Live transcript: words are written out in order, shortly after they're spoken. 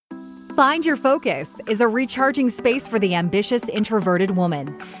Find Your Focus is a recharging space for the ambitious, introverted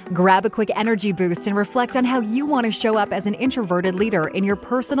woman. Grab a quick energy boost and reflect on how you want to show up as an introverted leader in your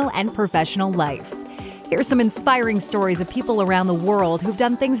personal and professional life. Here's some inspiring stories of people around the world who've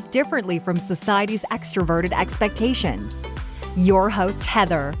done things differently from society's extroverted expectations. Your host,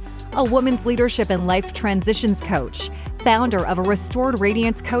 Heather, a women's leadership and life transitions coach, founder of a Restored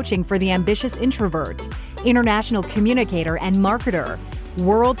Radiance Coaching for the Ambitious Introvert, international communicator and marketer,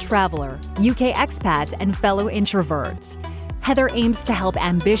 world traveler, UK expat, and fellow introvert. Heather aims to help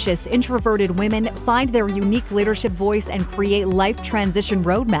ambitious, introverted women find their unique leadership voice and create life transition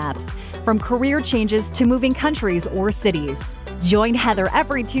roadmaps, from career changes to moving countries or cities. Join Heather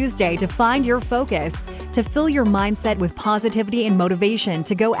every Tuesday to find your focus, to fill your mindset with positivity and motivation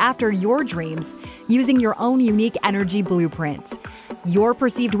to go after your dreams using your own unique energy blueprint. Your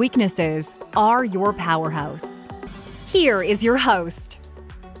perceived weaknesses are your powerhouse. Here is your host.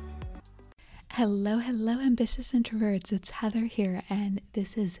 Hello, ambitious introverts. It's Heather here, and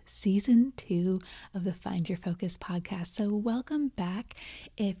this is season 2 of the Find Your Focus podcast. So welcome back.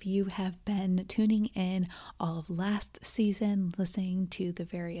 If you have been tuning in all of last season, listening to the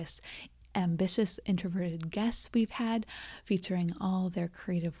various ambitious introverted guests we've had, featuring all their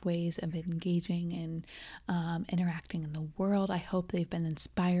creative ways of engaging and interacting in the world. I hope they've been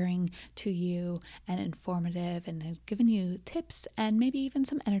inspiring to you and informative and have given you tips and maybe even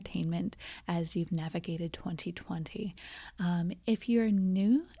some entertainment as you've navigated 2020. If you're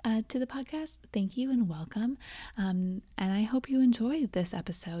new to the podcast, thank you and welcome. And I hope you enjoyed this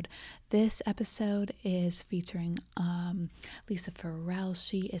episode. This episode is featuring Lisa Farrell.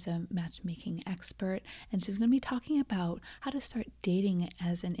 She is a matchmaking expert, and she's going to be talking about how to start dating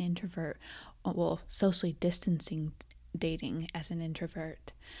as an introvert, well, socially distancing dating as an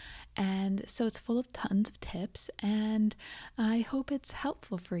introvert. And so it's full of tons of tips, and I hope it's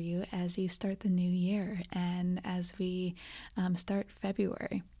helpful for you as you start the new year and as we start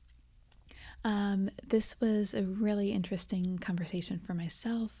February. This was a really interesting conversation for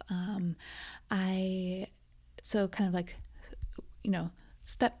myself.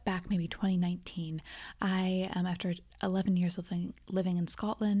 Step back maybe 2019. After 11 years living in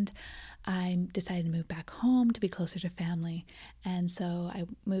Scotland, I decided to move back home to be closer to family. And so I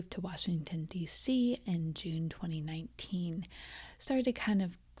moved to Washington, D.C. in June 2019. Started to kind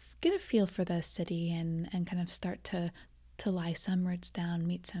of get a feel for the city and kind of start to lie some roots down,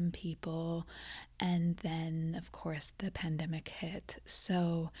 meet some people, and then, of course, the pandemic hit.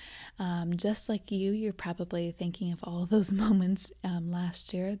 So just like you're probably thinking of all those moments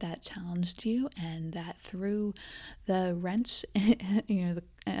last year that challenged you and that threw the wrench in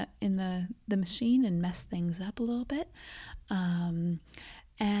the machine and messed things up a little bit.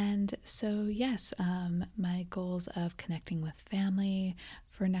 And so, yes, my goals of connecting with family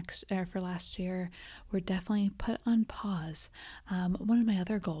for last year were definitely put on pause. One of my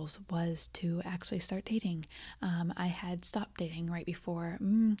other goals was to actually start dating. I had stopped dating right before,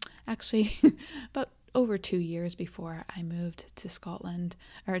 about over 2 years before I moved to Scotland,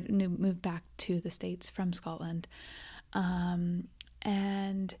 or moved back to the States from Scotland.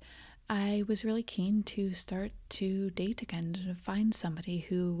 And I was really keen to start to date again, to find somebody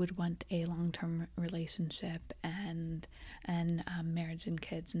who would want a long-term relationship and marriage and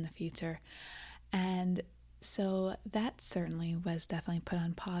kids in the future. And so that certainly was definitely put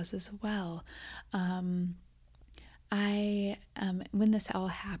on pause as well. When this all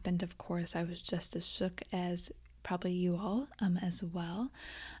happened, of course, I was just as shook as probably you all as well.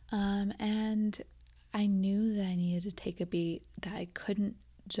 And I knew that I needed to take a beat, that I couldn't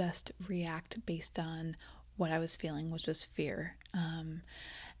just react based on what I was feeling, which was fear.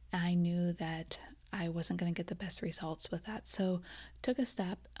 I knew that I wasn't going to get the best results with that. So took a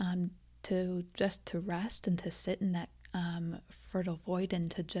step to rest and to sit in that fertile void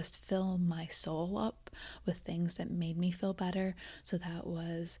and to just fill my soul up with things that made me feel better. So that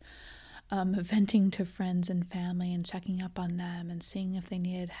was venting to friends and family and checking up on them and seeing if they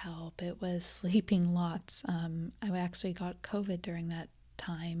needed help. It was sleeping lots. I actually got COVID during that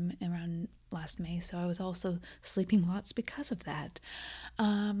time around last May, so I was also sleeping lots because of that.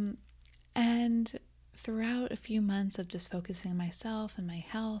 And throughout a few months of just focusing on myself and my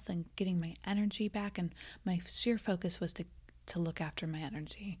health and getting my energy back, and my sheer focus was to look after my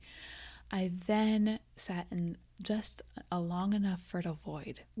energy, I then sat in just a long enough fertile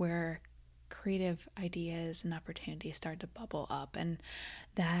void where creative ideas and opportunities started to bubble up, and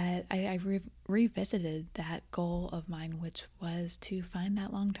that I revisited that goal of mine, which was to find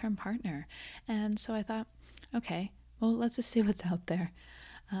that long-term partner. And so I thought, okay, well, let's just see what's out there.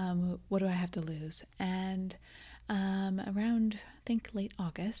 What do I have to lose? And Around, I think, late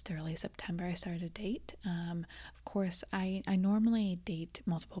August, early September, I started a date. Of course, I normally date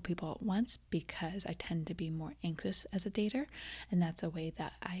multiple people at once because I tend to be more anxious as a dater, and that's a way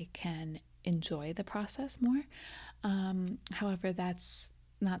that I can enjoy the process more. However, that's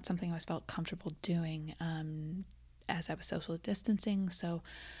not something I always felt comfortable doing as I was social distancing, so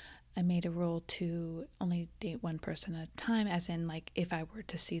I made a rule to only date one person at a time, as in, like, if I were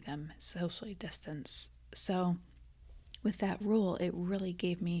to see them socially distance. So with that rule, it really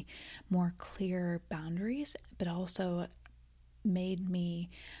gave me more clear boundaries, but also made me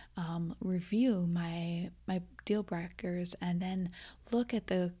review my deal breakers, and then look at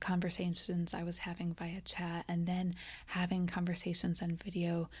the conversations I was having via chat, and then having conversations on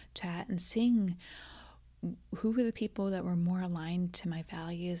video chat, and seeing who were the people that were more aligned to my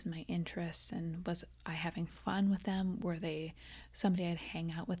values and my interests, and was I having fun with them? Were they somebody I'd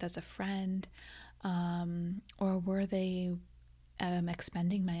hang out with as a friend? Or were they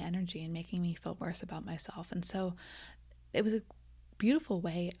expending my energy and making me feel worse about myself? And so it was a beautiful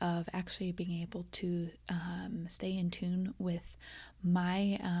way of actually being able to stay in tune with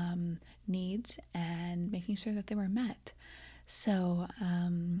my needs and making sure that they were met. So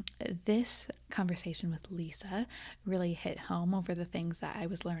this conversation with Lisa really hit home over the things that I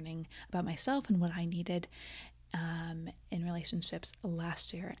was learning about myself and what I needed in relationships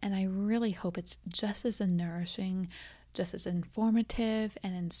last year. And I really hope it's just as nourishing, just as informative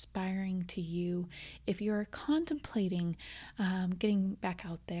and inspiring to you if you're contemplating getting back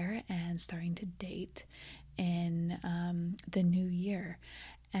out there and starting to date in the new year.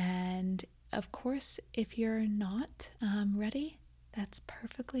 And of course, if you're not ready, that's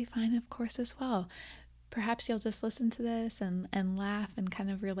perfectly fine, of course, as well. Perhaps you'll just listen to this and laugh and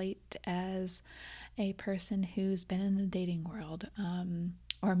kind of relate as a person who's been in the dating world,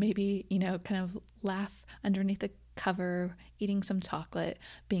 or maybe, kind of laugh underneath the cover, eating some chocolate,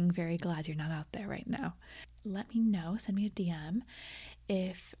 being very glad you're not out there right now. Let me know, send me a DM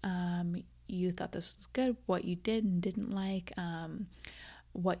if you thought this was good, what you did and didn't like,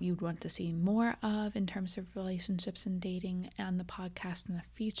 what you'd want to see more of in terms of relationships and dating on the podcast in the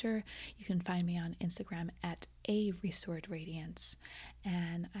future. You can find me on Instagram at A Restored Radiance,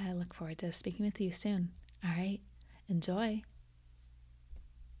 and I look forward to speaking with you soon. All right, enjoy.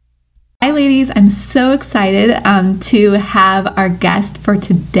 Hi ladies, I'm so excited to have our guest for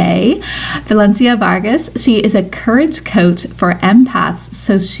today, Valencia Vargas. She is a courage coach for empaths.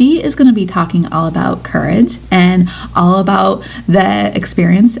 So she is going to be talking all about courage and all about the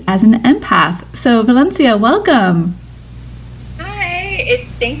experience as an empath. So Valencia, welcome. Hi,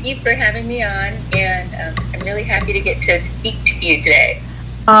 thank you for having me on, and I'm really happy to get to speak to you today.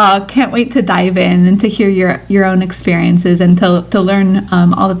 Can't wait to dive in and to hear your own experiences and to learn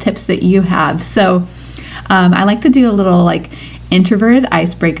all the tips that you have. So I like to do a little introverted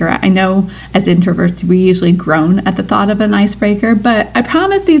icebreaker. I know as introverts we usually groan at the thought of an icebreaker, but I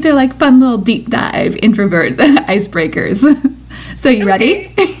promise these are fun little deep dive introvert icebreakers. So you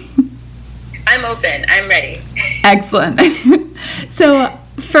ready? I'm open. I'm ready. Excellent. So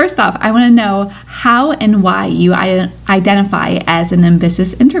first off, I want to know how and why you identify as an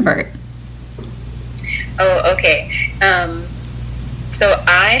ambitious introvert. Oh, okay. So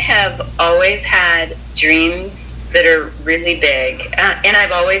I have always had dreams that are really big, and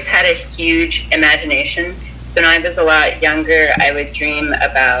I've always had a huge imagination. So when I was a lot younger, I would dream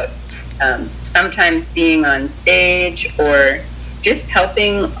about sometimes being on stage or just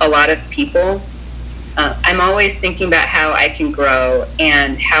helping a lot of people. I'm always thinking about how I can grow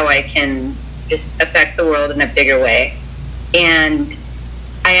and how I can just affect the world in a bigger way. And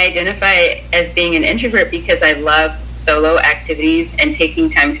I identify as being an introvert because I love solo activities and taking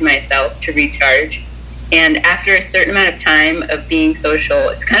time to myself to recharge. And after a certain amount of time of being social,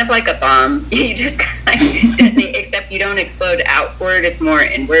 it's kind of like a bomb. You just detonate, except you don't explode outward, it's more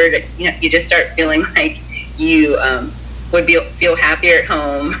inward. You just start feeling like you would feel happier at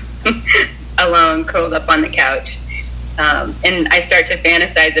home, alone, curled up on the couch. And I start to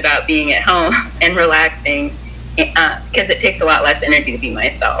fantasize about being at home and relaxing because it takes a lot less energy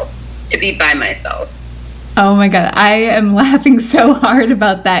to be by myself. Oh my God, I am laughing so hard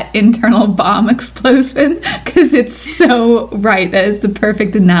about that internal bomb explosion because it's so right. That is the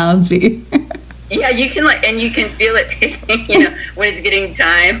perfect analogy. Yeah, you can feel it taking, when it's getting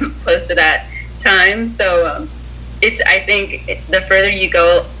close to that time. So I think the further you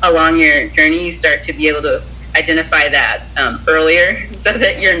go along your journey, you start to be able to identify that earlier so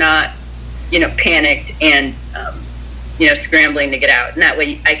that you're not, panicked and, scrambling to get out. And that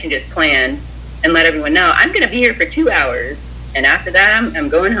way I can just plan and let everyone know I'm going to be here for 2 hours. and after that, I'm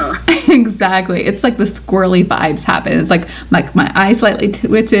going home. Exactly. It's like the squirrely vibes happen. It's like my eye slightly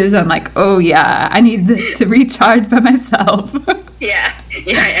twitches. I'm like, oh yeah, I need to recharge by myself. Yeah,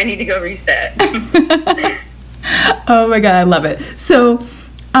 I need to go reset. Oh my God, I love it. So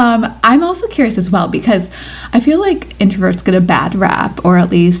I'm also curious as well, because I feel like introverts get a bad rap, or at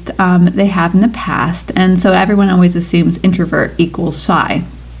least they have in the past. And so everyone always assumes introvert equals shy,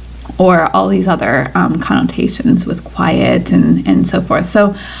 or all these other connotations with quiet and so forth.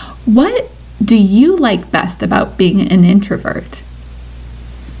 So what do you like best about being an introvert?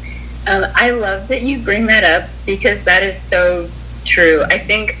 I love that you bring that up, because that is so true. I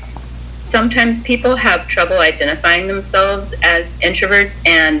think sometimes people have trouble identifying themselves as introverts,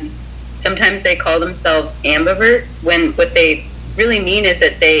 and sometimes they call themselves ambiverts, when what they really mean is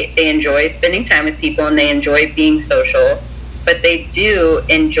that they enjoy spending time with people and they enjoy being social, but they do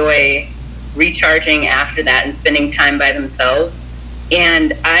enjoy recharging after that and spending time by themselves.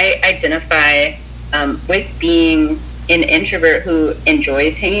 And I identify with being an introvert who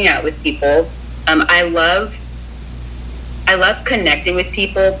enjoys hanging out with people. I love connecting with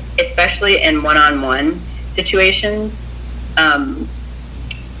people, especially in one-on-one situations.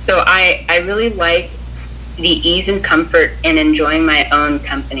 So I really like the ease and comfort in enjoying my own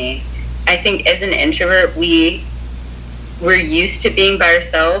company. I think as an introvert, we're used to being by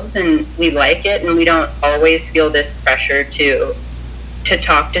ourselves, and we like it, and we don't always feel this pressure to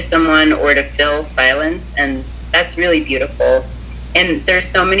talk to someone or to fill silence, and that's really beautiful. And there's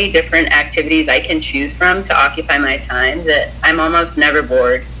so many different activities I can choose from to occupy my time that I'm almost never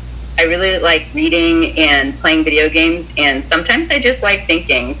bored. I really like reading and playing video games, and sometimes I just like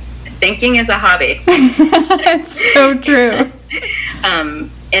thinking. Thinking is a hobby. That's so true.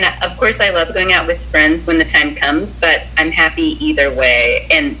 And of course I love going out with friends when the time comes, but I'm happy either way,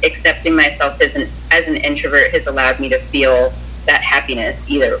 and accepting myself as an introvert has allowed me to feel that happiness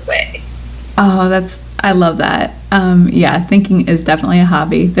either way. Oh, I love that. Yeah, thinking is definitely a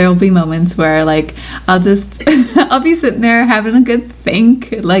hobby. There'll be moments where like I'll be sitting there having a good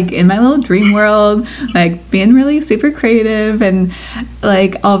think, like in my little dream world, like being really super creative, and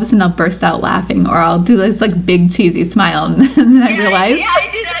like all of a sudden I'll burst out laughing, or I'll do this like big cheesy smile, and then I realize I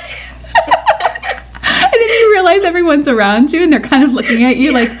do that. and then you realize everyone's around you and they're kind of looking at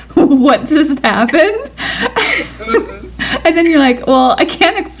you like, what just happened? Mm-hmm. And then you're like, well, I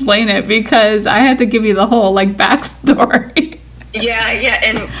can't explain it because I had to give you the whole like backstory. Yeah,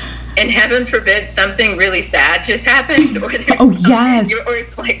 and heaven forbid something really sad just happened, or yes, or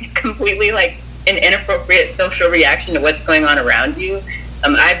it's like completely like an inappropriate social reaction to what's going on around you.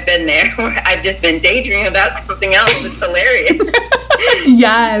 I've been there where I've just been daydreaming about something else. It's hilarious.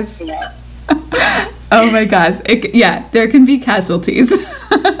 Yes. Yeah. Oh my gosh. There can be casualties.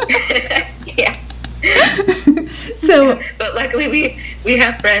 Yeah. So, but luckily we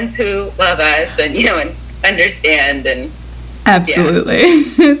have friends who love us and and understand and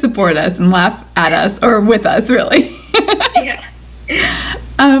absolutely support us and laugh at us, or with us, really. Yeah.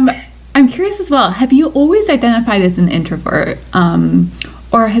 I'm curious as well. Have you always identified as an introvert,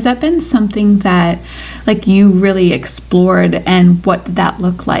 or has that been something that like you really explored, and what did that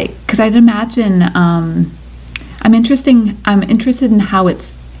look like? Because I'd imagine I'm interested in how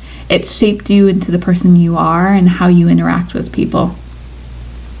it's shaped you into the person you are and how you interact with people.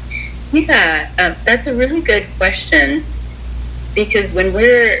 Yeah, that's a really good question, because when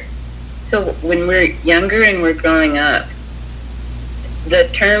we're younger and we're growing up, the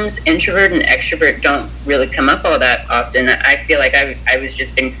terms introvert and extrovert don't really come up all that often. I feel like I was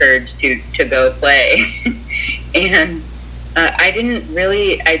just encouraged to go play. And I didn't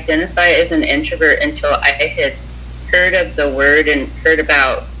really identify as an introvert until I had heard of the word and heard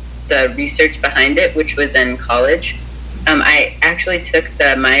about the research behind it, which was in college. I actually took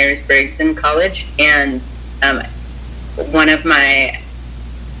the Myers-Briggs in college, and one of my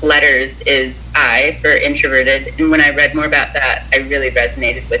letters is I for introverted, and when I read more about that, I really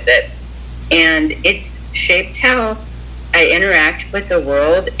resonated with it. And it's shaped how I interact with the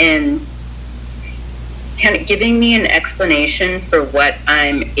world, and kind of giving me an explanation for what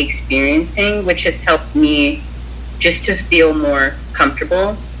I'm experiencing, which has helped me just to feel more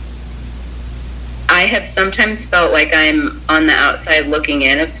comfortable. I have sometimes felt like I'm on the outside looking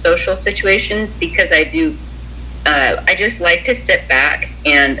in of social situations, because I just like to sit back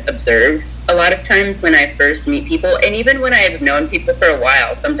and observe a lot of times when I first meet people, and even when I have known people for a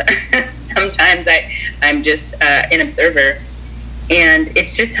while, sometimes I'm just an observer. And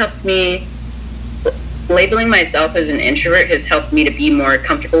it's just helped me, labeling myself as an introvert has helped me to be more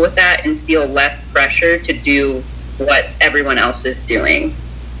comfortable with that and feel less pressure to do what everyone else is doing.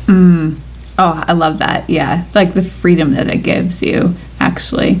 Oh, I love that. Yeah. Like the freedom that it gives you,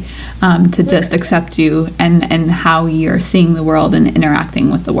 actually, to just accept you and how you're seeing the world and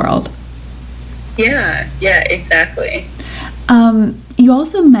interacting with the world. Yeah, exactly. You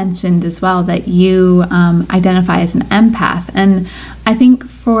also mentioned as well that you identify as an empath. And I think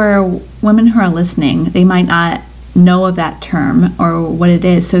for women who are listening, they might not know of that term or what it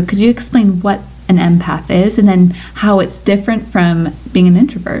is. So could you explain what an empath is and then how it's different from being an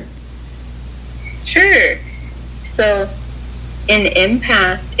introvert? Sure. So an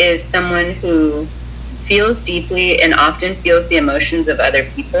empath is someone who feels deeply and often feels the emotions of other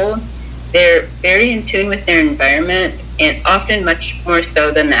people. They're very in tune with their environment and often much more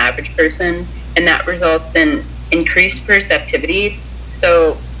so than the average person, and that results in increased perceptivity.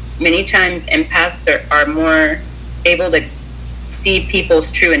 So many times empaths are more able to see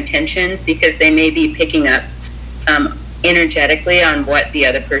people's true intentions because they may be picking up energetically on what the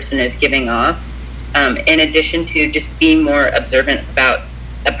other person is giving off, in addition to just being more observant about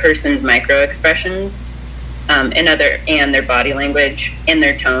a person's micro expressions and their body language and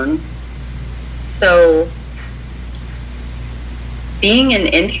their tone. So being an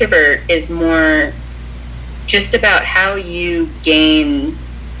introvert is more just about how you gain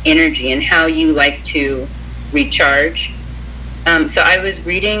energy and how you like to recharge. So I was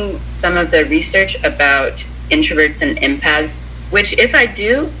reading some of the research about introverts and empaths, which if I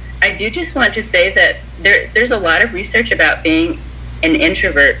do just want to say that there's a lot of research about being an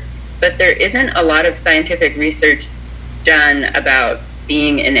introvert, but there isn't a lot of scientific research done about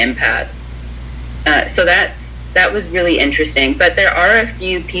being an empath. So that was really interesting. But there are a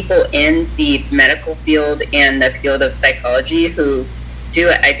few people in the medical field and the field of psychology who do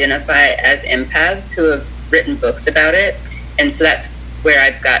identify as empaths, who have written books about it. And so that's where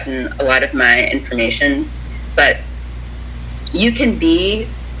I've gotten a lot of my information. But you can be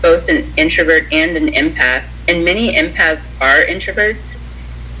both an introvert and an empath, and many empaths are introverts,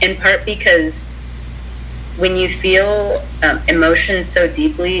 in part because when you feel emotions so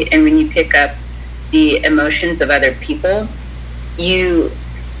deeply and when you pick up the emotions of other people, it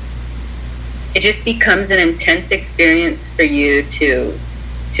just becomes an intense experience for you to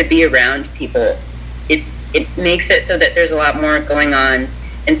be around people. It makes it so that there's a lot more going on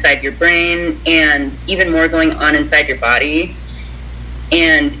inside your brain and even more going on inside your body.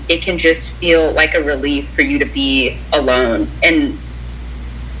 And it can just feel like a relief for you to be alone. And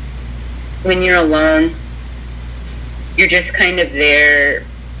when you're alone, you're just kind of there.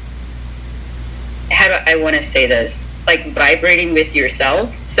 How do I want to say this? Like vibrating with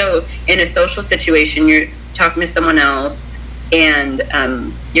yourself. So in a social situation, you're talking to someone else and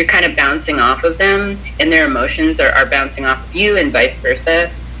you're kind of bouncing off of them, and their emotions are bouncing off of you and vice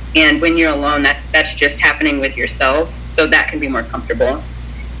versa. And when you're alone, that's just happening with yourself. So that can be more comfortable,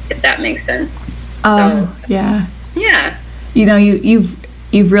 if that makes sense. Oh, so, yeah. Yeah. You know, you've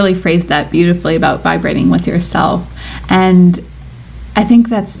really phrased that beautifully about vibrating with yourself. And I think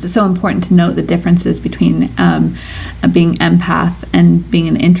that's so important to note the differences between being empath and being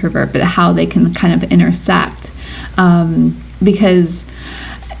an introvert, but how they can kind of intersect. Because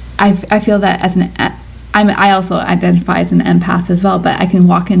I feel that I also identify as an empath as well, but I can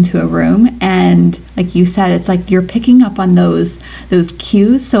walk into a room and, like you said, it's like you're picking up on those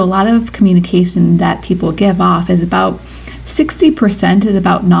cues. So a lot of communication that people give off is about 60% is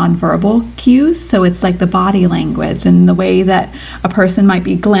about nonverbal cues. So it's like the body language and the way that a person might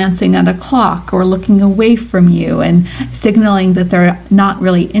be glancing at a clock or looking away from you and signaling that they're not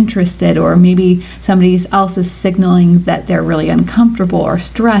really interested, or maybe somebody else is signaling that they're really uncomfortable or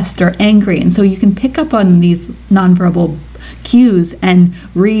stressed or angry. And so you can pick up on these nonverbal cues and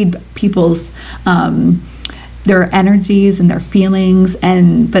read people's their energies and their feelings.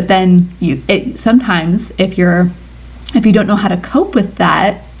 But then sometimes if you don't know how to cope with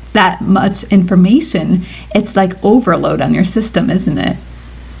that much information, it's like overload on your system, isn't it?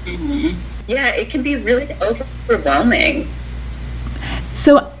 Mm-hmm. Yeah, it can be really overwhelming.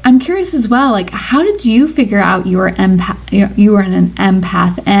 So I'm curious as well, like, how did you figure out you were an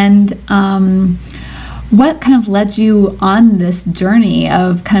empath, and what kind of led you on this journey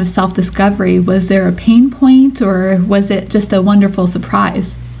of kind of self-discovery? Was there a pain point, or was it just a wonderful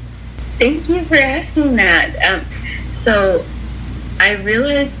surprise? Thank you for asking that. So I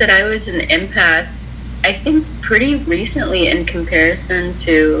realized that I was an empath, I think pretty recently in comparison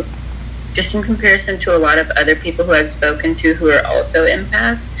to a lot of other people who I've spoken to who are also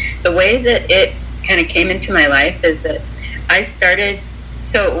empaths. The way that it kind of came into my life is that I started,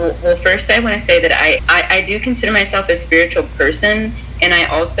 first I want to say that I do consider myself a spiritual person, and I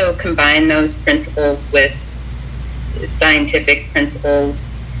also combine those principles with scientific principles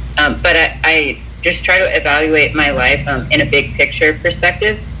but I just try to evaluate my life in a big picture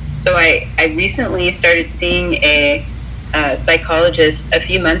perspective. So I recently started seeing a psychologist a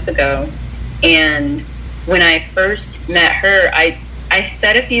few months ago, and when I first met her, I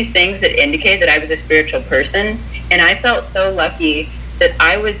said a few things that indicated that I was a spiritual person, and I felt so lucky that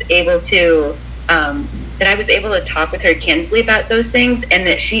I was able to talk with her candidly about those things, and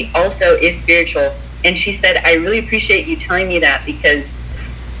that she also is spiritual. And she said, I really appreciate you telling me that, because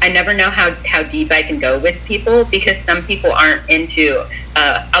I never know how deep I can go with people, because some people aren't into,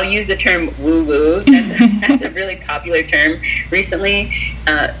 I'll use the term woo-woo. That's a really popular term recently.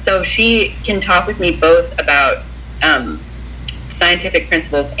 So she can talk with me both about scientific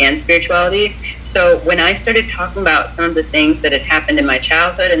principles and spirituality. So when I started talking about some of the things that had happened in my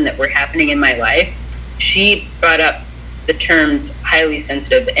childhood and that were happening in my life, she brought up the terms highly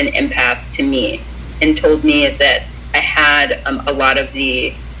sensitive and empath to me, and told me that I had a lot of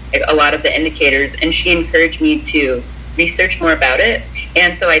the indicators, and she encouraged me to research more about it.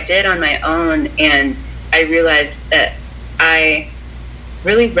 And so I did on my own, and I realized that I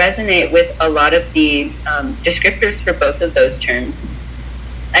really resonate with a lot of the descriptors for both of those terms.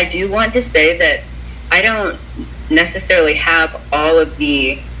 I do want to say that I don't necessarily have all of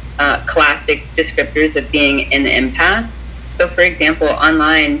the classic descriptors of being an empath. So for example,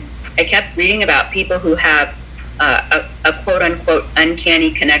 online, I kept reading about people who have a quote-unquote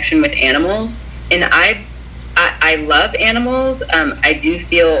uncanny connection with animals, and I love animals. I do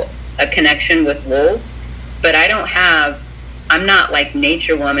feel a connection with wolves, but I'm not like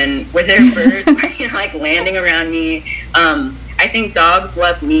Nature Woman, where there are birds like landing around me. I think dogs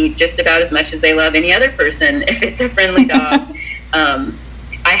love me just about as much as they love any other person if it's a friendly dog.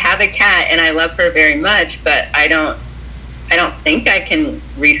 I have a cat and I love her very much, but I don't think I can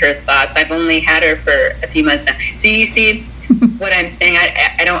read her thoughts. I've only had her for a few months now. So you see what I'm saying?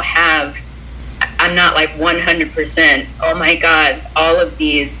 I'm not like 100%, oh my God, all of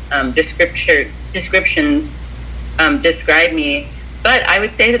these descriptions describe me. But I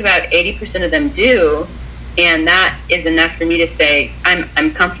would say that about 80% of them do. And that is enough for me to say,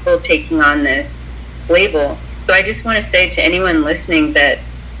 I'm comfortable taking on this label. So I just want to say to anyone listening that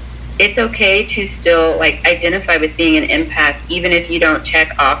it's okay to still like identify with being an empath, even if you don't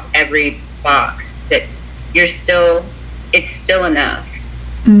check off every box, that it's still enough.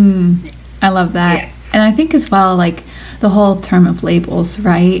 I love that. Yeah. And I think as well, like the whole term of labels,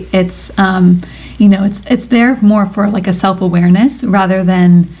 right? It's, it's there more for like a self-awareness rather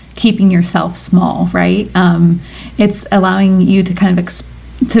than keeping yourself small, right? It's allowing you to kind of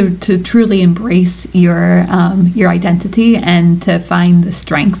to truly embrace your identity and to find the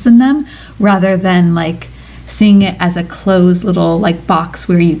strengths in them, rather than like seeing it as a closed little like box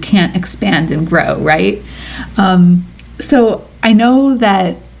where you can't expand and grow, right? So I know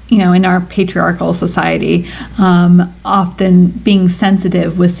that, in our patriarchal society, often being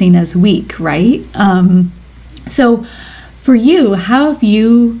sensitive was seen as weak, right? So for you, how have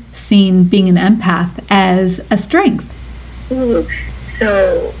you seen being an empath as a strength? Ooh,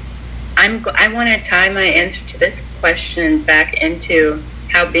 so I want to tie my answer to this question back into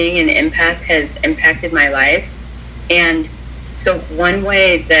how being an empath has impacted my life. And so one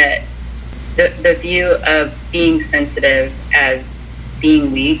way that the view of being sensitive as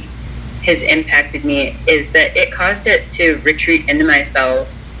being weak has impacted me is that it caused it to retreat into myself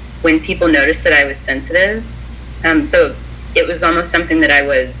when people noticed that I was sensitive. So it was almost something that I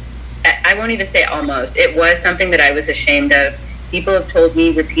won't even say almost, it was something that I was ashamed of. People have told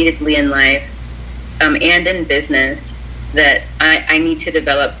me repeatedly in life and in business that I need to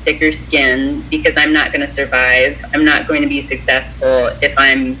develop thicker skin because I'm not going to survive. I'm not going to be successful if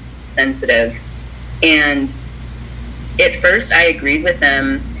I'm sensitive. And at first I agreed with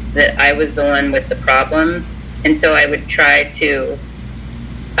them that I was the one with the problem. And so I would try to,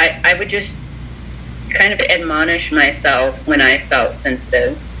 I would just kind of admonish myself when I felt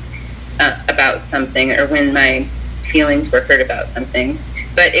sensitive about something, or when my feelings were hurt about something.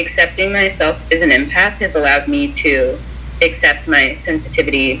 But accepting myself as an empath has allowed me to accept my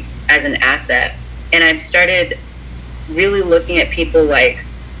sensitivity as an asset. And I've started really looking at people like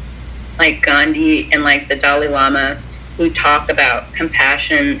Gandhi and like the Dalai Lama, who talk about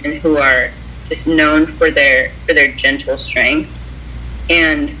compassion and who are just known for their gentle strength.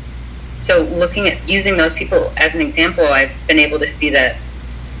 And so looking at using those people as an example, I've been able to see that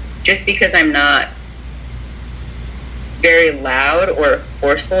just because I'm not very loud or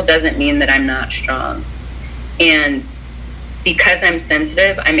forceful doesn't mean that I'm not strong. And because I'm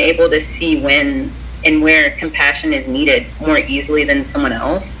sensitive, I'm able to see when and where compassion is needed more easily than someone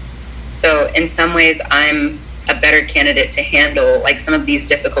else. So in some ways, I'm a better candidate to handle like some of these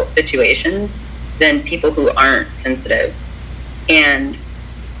difficult situations than people who aren't sensitive. And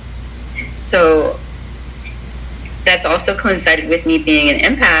so that's also coincided with me being an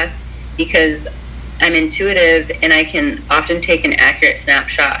empath, because I'm intuitive and I can often take an accurate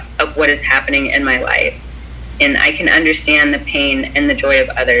snapshot of what is happening in my life. And I can understand the pain and the joy of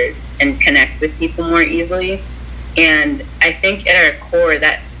others and connect with people more easily. And I think at our core,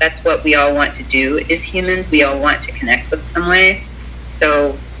 that's what we all want to do as humans. We all want to connect with some way.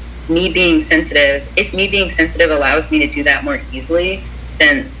 So if me being sensitive allows me to do that more easily,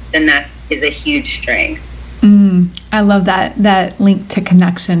 then that is a huge strength. I love that link to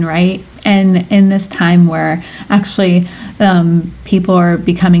connection, right? And in this time where actually people are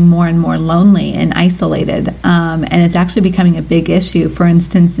becoming more and more lonely and isolated, and it's actually becoming a big issue. For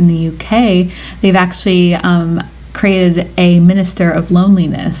instance, in the UK, they've actually created a minister of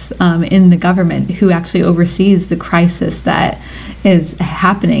loneliness in the government who actually oversees the crisis that is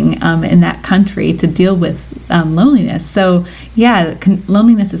happening in that country to deal with loneliness. So yeah,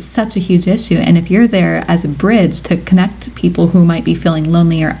 loneliness is such a huge issue, and if you're there as a bridge to connect people who might be feeling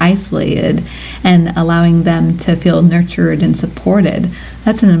lonely or isolated and allowing them to feel nurtured and supported,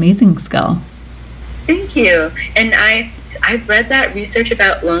 that's an amazing skill. Thank you. And I've read that research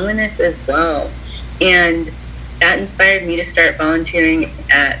about loneliness as well, and that inspired me to start volunteering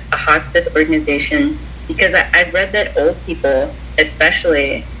at a hospice organization, because I've read that old people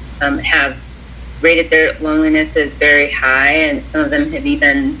especially have rated their loneliness as very high, and some of them have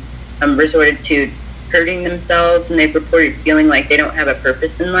even resorted to hurting themselves, and they've reported feeling like they don't have a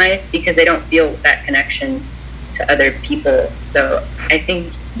purpose in life because they don't feel that connection to other people. So I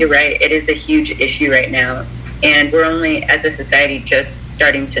think you're right, it is a huge issue right now, and we're only as a society just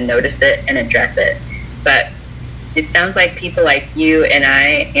starting to notice it and address it. But it sounds like people like you and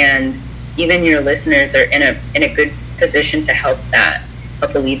I and even your listeners are in a good position to help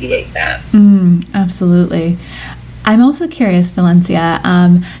alleviate that. Absolutely. I'm also curious, Valencia,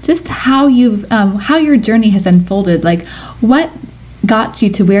 just how your journey has unfolded. Like, what got you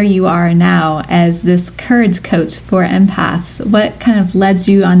to where you are now as this courage coach for empaths? What kind of led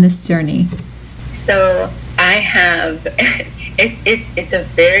you on this journey? So I have, it's a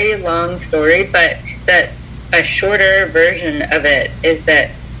very long story, but a shorter version of it is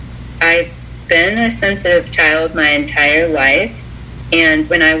that I've been a sensitive child my entire life. And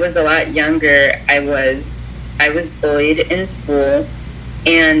when I was a lot younger, I was bullied in school,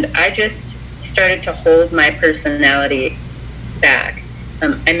 and I just started to hold my personality back.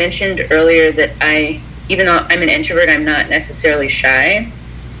 I mentioned earlier that even though I'm an introvert, I'm not necessarily shy.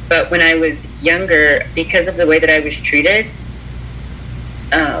 But when I was younger, because of the way that I was treated,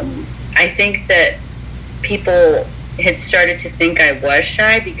 I think that people had started to think I was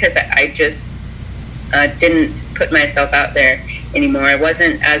shy because I just didn't put myself out there anymore. I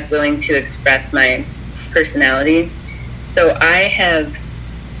wasn't as willing to express my personality. So I have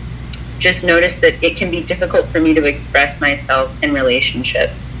just noticed that it can be difficult for me to express myself in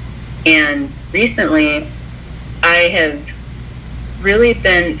relationships. And recently, I have really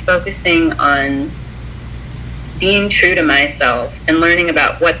been focusing on being true to myself and learning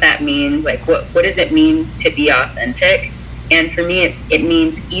about what that means. Like, what does it mean to be authentic? And for me, it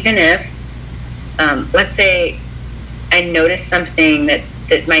means even if, let's say I notice something that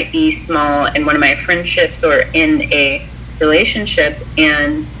might be small in one of my friendships or in a relationship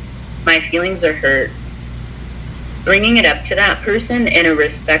and my feelings are hurt, bringing it up to that person in a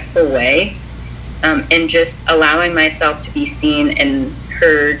respectful way, and just allowing myself to be seen and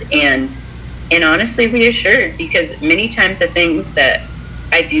heard and honestly reassured, because many times the things that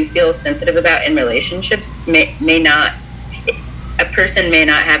I do feel sensitive about in relationships may not, a person may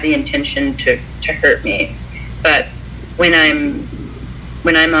not have the intention to hurt me. But when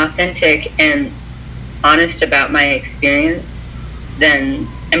I'm authentic and honest about my experience, then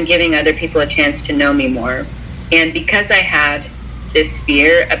I'm giving other people a chance to know me more. And because I had this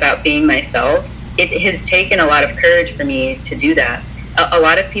fear about being myself, it has taken a lot of courage for me to do that. A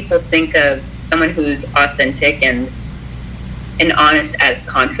lot of people think of someone who's authentic and honest as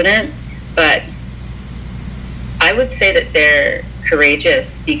confident, but I would say that they're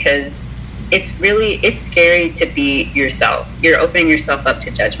courageous, because it's scary to be yourself. You're opening yourself up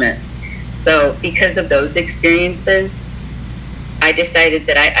to judgment. So because of those experiences, I decided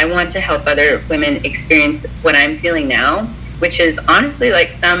that I want to help other women experience what I'm feeling now, which is honestly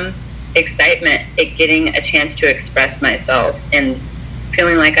like some excitement at getting a chance to express myself and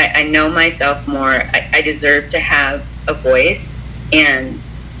feeling like I know myself more. I deserve to have a voice, and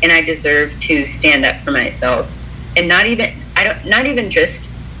I deserve to stand up for myself, and not even just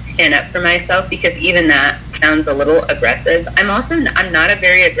stand up for myself, because even that sounds a little aggressive. I'm not a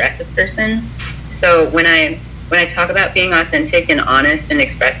very aggressive person. So when I talk about being authentic and honest and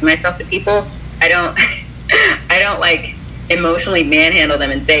expressing myself to people, I don't like emotionally manhandle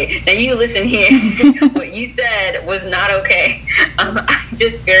them and say, now you listen here, what you said was not okay.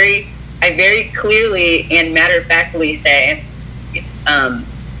 I very clearly and matter-of-factly say,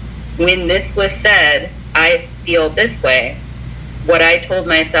 when this was said, I feel this way. What I told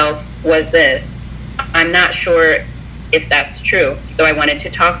myself was this. I'm not sure if that's true, so I wanted to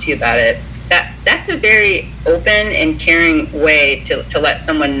talk to you about it. That's a very open and caring way to let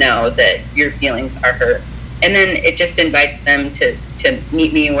someone know that your feelings are hurt. And then it just invites them to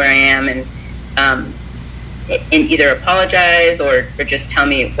meet me where I am and either apologize or just tell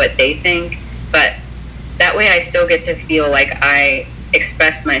me what they think. But that way I still get to feel like I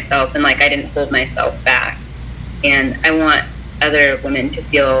expressed myself and like I didn't hold myself back. And I want other women to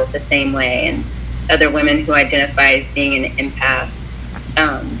feel the same way, and other women who identify as being an empath.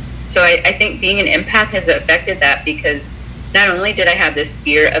 So I think being an empath has affected that, because not only did I have this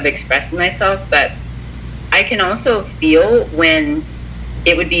fear of expressing myself, but I can also feel when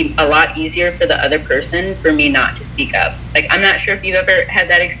it would be a lot easier for the other person for me not to speak up. Like, I'm not sure if you've ever had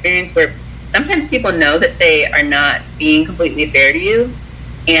that experience where sometimes people know that they are not being completely fair to you,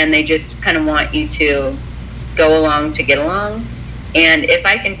 and they just kind of want you to go along to get along. And if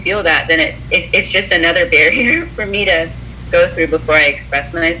I can feel that, then it's just another barrier for me to go through before I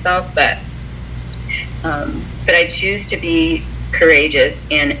express myself. But I choose to be courageous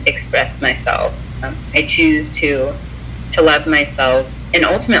and express myself. I choose to love myself and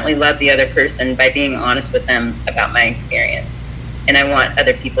ultimately love the other person by being honest with them about my experience. And I want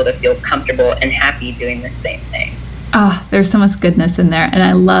other people to feel comfortable and happy doing the same thing. Oh, there's so much goodness in there. And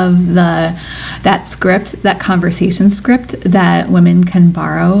I love that script, that conversation script that women can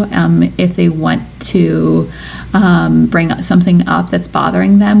borrow if they want to bring something up that's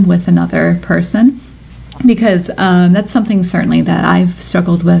bothering them with another person. Because that's something certainly that I've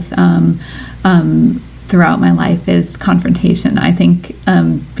struggled with throughout my life, is confrontation. I think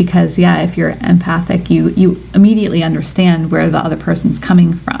because, if you're empathic, you immediately understand where the other person's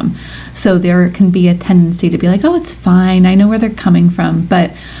coming from. So there can be a tendency to be like, oh, it's fine, I know where they're coming from.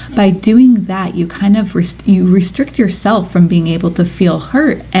 But by doing that, you kind of you restrict yourself from being able to feel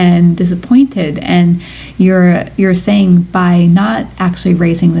hurt and disappointed. And you're saying, by not actually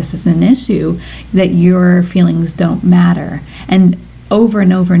raising this as an issue, that your feelings don't matter. And over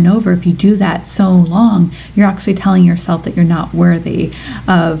and over and over, if you do that so long, you're actually telling yourself that you're not worthy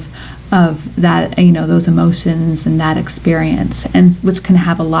of that, those emotions and that experience, and which can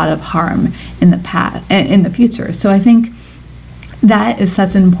have a lot of harm in the future. So I think that is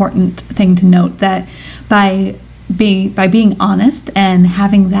such an important thing to note, that by being honest and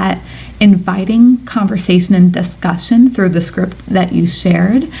having that inviting conversation and discussion through the script that you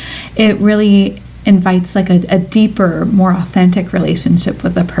shared, it really invites like a deeper, more authentic relationship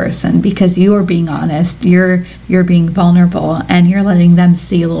with a person, because you are being honest, you're being vulnerable, and you're letting them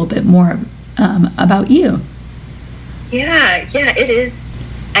see a little bit more about you. Yeah, it is.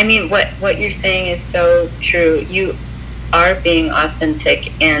 I mean, what you're saying is so true. You are being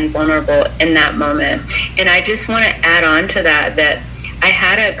authentic and vulnerable in that moment. And I just want to add on to that I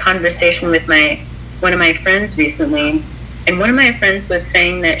had a conversation with one of my friends recently, and one of my friends was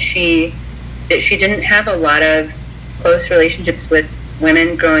saying that she didn't have a lot of close relationships with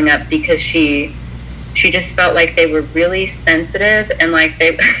women growing up, because she just felt like they were really sensitive, and like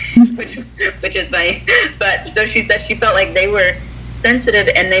they which is funny, but so she said she felt like they were sensitive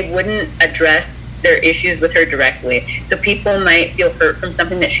and they wouldn't address their issues with her directly. So people might feel hurt from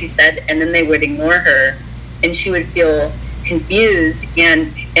something that she said, and then they would ignore her, and she would feel confused.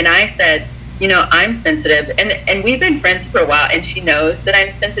 And I said, I'm sensitive, and we've been friends for a while, and she knows that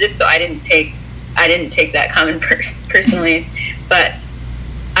I'm sensitive, so I didn't take that comment personally. But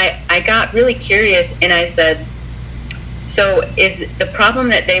I got really curious, and I said, so is the problem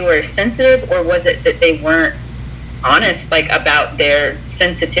that they were sensitive, or was it that they weren't honest, like, about their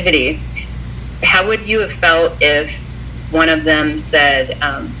sensitivity? How would you have felt if one of them said,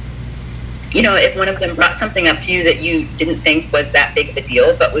 if one of them brought something up to you that you didn't think was that big of a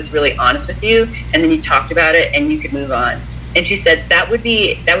deal, but was really honest with you, and then you talked about it and you could move on? And she said that would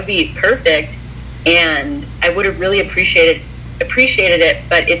be perfect, and I would have really appreciated it,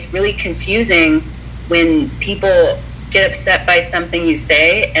 but it's really confusing when people get upset by something you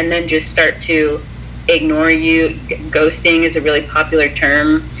say and then just start to ignore you. Ghosting is a really popular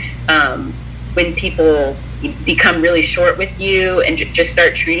term. When people become really short with you and just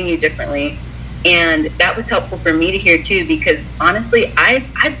start treating you differently. And that was helpful for me to hear too, because honestly,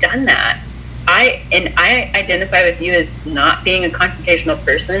 I've done that. I identify with you as not being a confrontational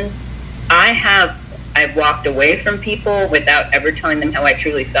person. I've walked away from people without ever telling them how I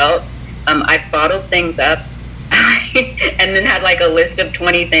truly felt. I've bottled things up and then had like a list of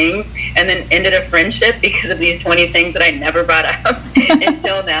 20 things and then ended a friendship because of these 20 things that I never brought up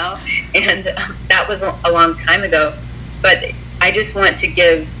until now. And that was a long time ago. But I just want to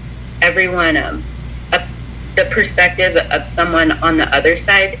give everyone the perspective of someone on the other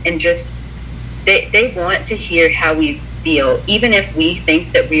side, and just they want to hear how we feel. Even if we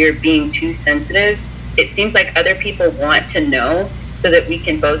think that we are being too sensitive, it seems like other people want to know so that we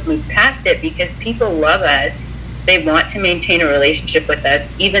can both move past it, because people love us. They want to maintain a relationship with us,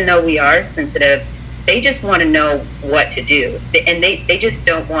 even though we are sensitive. They just want to know what to do. And they just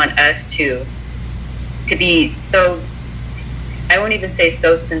don't want us to be so, I won't even say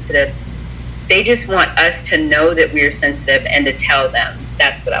so sensitive. They just want us to know that we're sensitive and to tell them.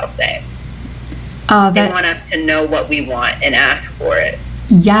 That's what I'll say. They want us to know what we want and ask for it.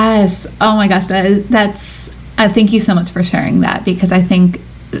 Yes. Oh my gosh. That's. Thank you so much for sharing that, because I think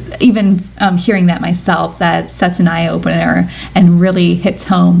even hearing that myself, that's such an eye opener and really hits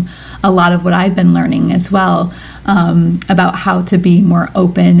home a lot of what I've been learning as well, about how to be more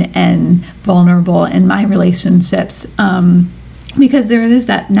open and vulnerable in my relationships, because there is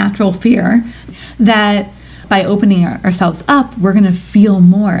that natural fear that by opening ourselves up, we're going to feel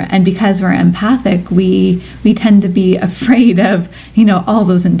more. And because we're empathic, we tend to be afraid of, all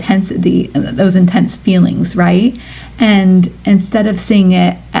those intense feelings, right? And instead of seeing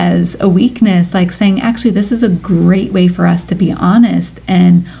it as a weakness, like saying, actually, this is a great way for us to be honest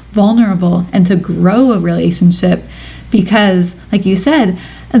and vulnerable and to grow a relationship, because, like you said,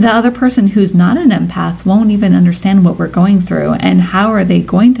 the other person who's not an empath won't even understand what we're going through. And how are they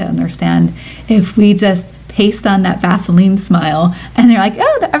going to understand if we just paste on that Vaseline smile and they're like,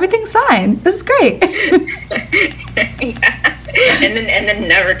 oh, everything's fine, this is great. Yeah. And then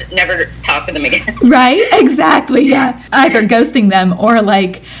never talk to them again. Right? Exactly. Yeah. Either ghosting them or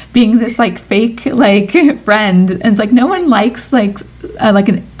like being this like fake like friend. And it's like no one likes like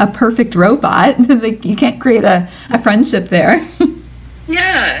a perfect robot. Like you can't create a friendship there.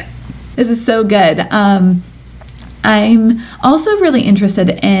 Yeah. This is so good. I'm also really interested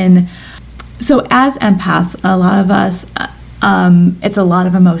in, so as empaths, a lot of us, it's a lot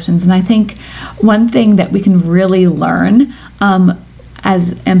of emotions. And I think one thing that we can really learn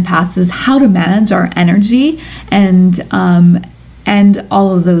as empaths is how to manage our energy and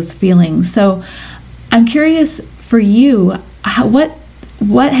all of those feelings. So I'm curious for you,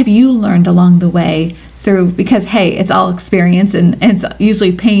 what have you learned along the way through, because hey, it's all experience and it's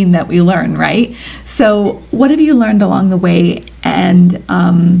usually pain that we learn, right? So what have you learned along the way, and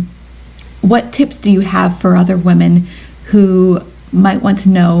what tips do you have for other women who might want to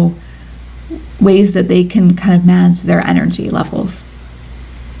know ways that they can kind of manage their energy levels?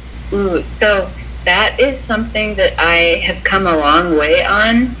 Ooh, so that is something that I have come a long way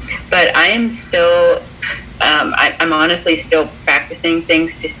on, but I am still, I'm honestly still practicing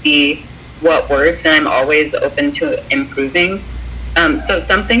things to see what works, and I'm always open to improving. So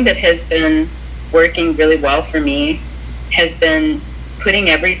something that has been working really well for me has been putting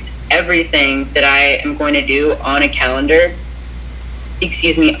everything that I am going to do on on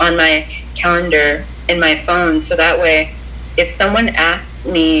my calendar in my phone. So that way, if someone asks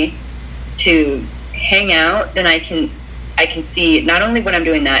me to hang out, then I can see not only what I'm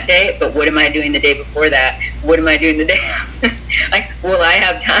doing that day, but what am I doing the day before that? What am I doing the day? Like, will I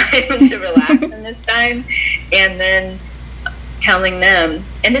have time to relax in this time? And then telling them,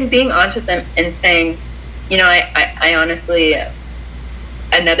 and then being honest with them and saying, I honestly,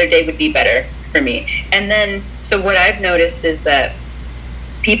 another day would be better for me. And then, so what I've noticed is that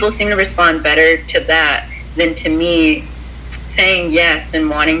people seem to respond better to that than to me saying yes and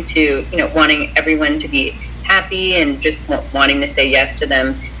wanting everyone to be happy and just wanting to say yes to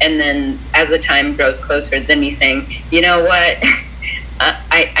them. And then as the time grows closer, then me saying, you know what,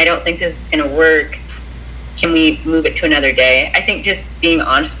 I don't think this is going to work. Can we move it to another day? I think just being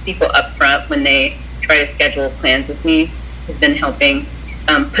honest with people up front when they try to schedule plans with me has been helping.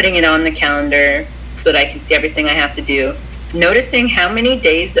 Putting it on the calendar so that I can see everything I have to do. Noticing how many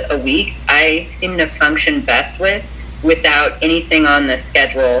days a week I seem to function best without anything on the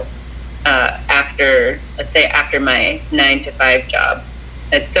schedule after my 9-to-5 job.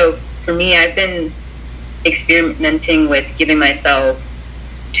 And so for me, I've been experimenting with giving myself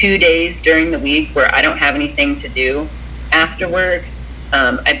 2 days during the week where I don't have anything to do after work.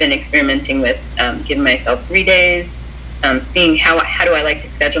 I've been experimenting with giving myself 3 days, seeing how do I like to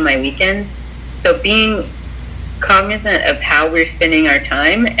schedule my weekends. So being cognizant of how we're spending our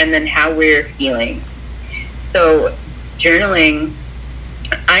time and then how we're feeling. So journaling,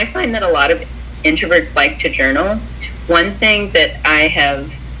 I find that a lot of introverts like to journal. One thing that I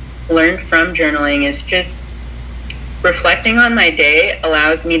have learned from journaling is just reflecting on my day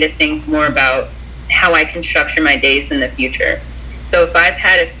allows me to think more about how I can structure my days in the future. So if I've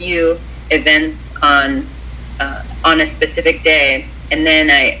had a few events on a specific day, and then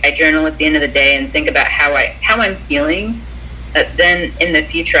I journal at the end of the day and think about how I'm feeling, then in the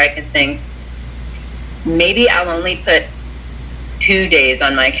future I can think, maybe I'll only put 2 days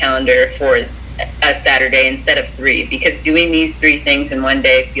on my calendar for a Saturday instead of 3, because doing these 3 things in one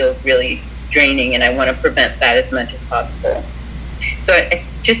day feels really draining, and I want to prevent that as much as possible. So I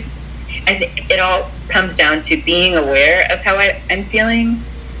think it all comes down to being aware of how I'm feeling,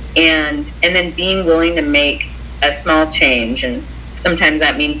 and then being willing to make a small change. And sometimes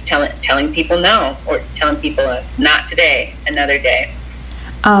that means telling people no, or telling people not today, another day.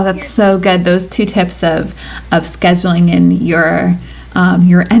 Oh, that's so good. Those 2 tips of scheduling in your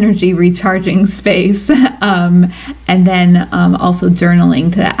energy recharging space, and then also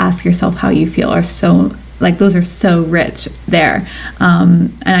journaling to ask yourself how you feel are so, like, those are so rich there.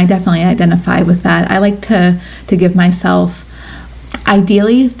 And I definitely identify with that. I like to give myself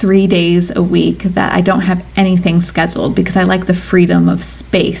ideally 3 days a week that I don't have anything scheduled, because I like the freedom of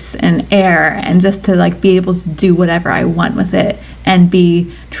space and air, and just to like be able to do whatever I want with it and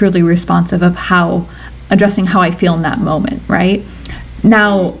be truly responsive of addressing how I feel in that moment, right?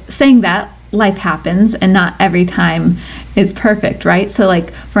 Now, saying that, life happens and not every time is perfect, right? So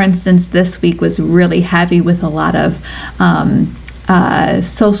like, for instance, this week was really heavy with a lot of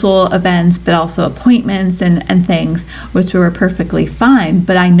social events, but also appointments and things, which were perfectly fine.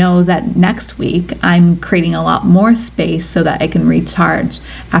 But I know that next week I'm creating a lot more space so that I can recharge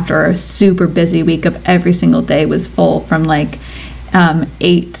after a super busy week of every single day was full from like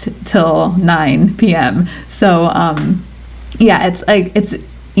 8 till 9 p.m. So yeah, it's like, it's,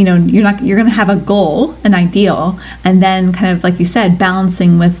 you know, you're going to have a goal, an ideal, and then kind of like you said,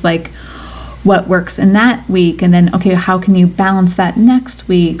 balancing with like what works in that week, and then, okay, how can you balance that next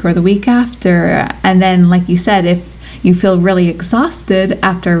week or the week after? And then, like you said, if you feel really exhausted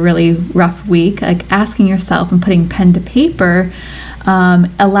after a really rough week, like asking yourself and putting pen to paper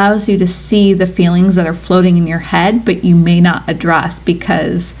allows you to see the feelings that are floating in your head, but you may not address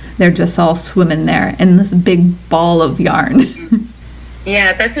because they're just all swimming there in this big ball of yarn.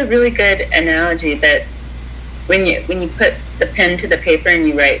 Yeah, that's a really good analogy, that when you put the pen to the paper and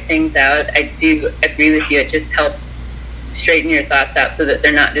you write things out, I do agree with you. It just helps straighten your thoughts out so that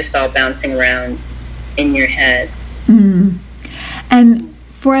they're not just all bouncing around in your head. Mm. And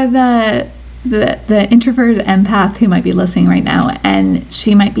for the introverted empath who might be listening right now, and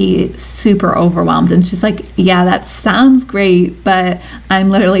she might be super overwhelmed, and she's like, yeah, that sounds great, but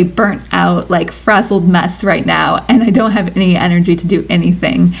I'm literally burnt out, like frazzled mess right now, and I don't have any energy to do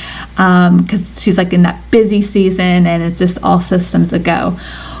anything, because she's like in that busy season and it's just all systems a go.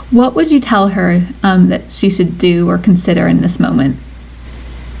 What would you tell her that she should do or consider in this moment?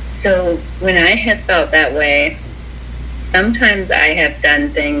 So when I have felt that way, sometimes I have done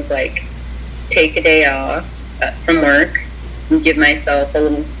things like take a day off from work and give myself a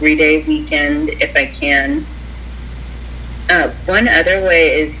little 3-day weekend if I can. One other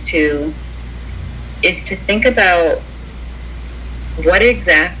way is to think about what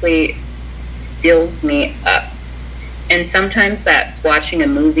exactly fills me up. And sometimes that's watching a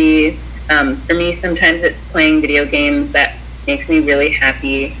movie. For me, sometimes it's playing video games. That makes me really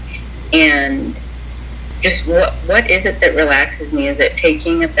happy. And just what is it that relaxes me? Is it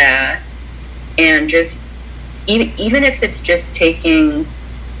taking a bath? And just, even if it's just taking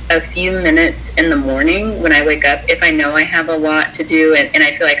a few minutes in the morning when I wake up, if I know I have a lot to do and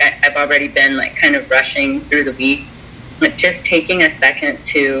I feel like I've already been like kind of rushing through the week, but just taking a second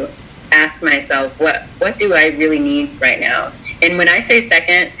to ask myself, what do I really need right now? And when I say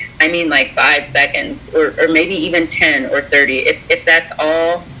second, I mean like 5 seconds or maybe even 10 or 30. If that's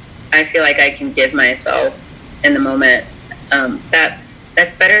all I feel like I can give myself in the moment,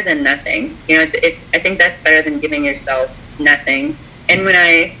 that's better than nothing. You know, I think that's better than giving yourself nothing. And when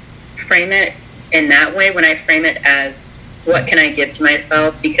I frame it in that way, when I frame it as what can I give to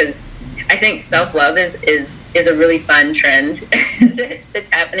myself, because I think self-love is a really fun trend that's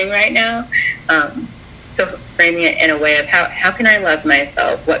happening right now. So framing it in a way of how can I love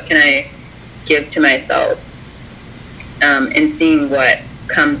myself? What can I give to myself? And seeing what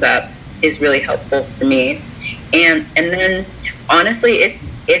comes up is really helpful for me. And then honestly,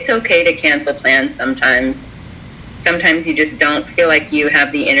 it's okay to cancel plans sometimes. Sometimes you just don't feel like you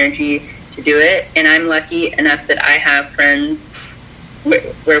have the energy to do it. And I'm lucky enough that I have friends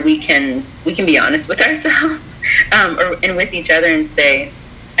where we can be honest with ourselves and with each other and say,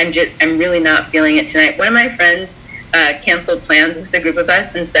 I'm really not feeling it tonight. One of my friends canceled plans with a group of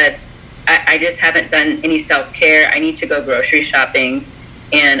us and said, I just haven't done any self-care. I need to go grocery shopping,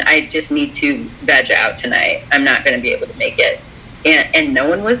 and I just need to veg out tonight. I'm not going to be able to make it. And no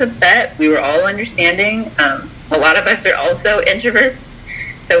one was upset. We were all understanding. A lot of us are also introverts,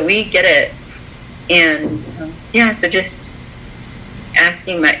 so we get it. And so just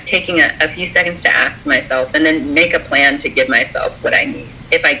taking a few seconds to ask myself, and then make a plan to give myself what I need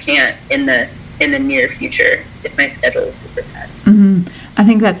if I can't in the near future, if my schedule is super bad. Mm-hmm. I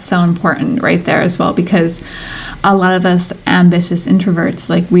think that's so important right there as well, because a lot of us ambitious introverts,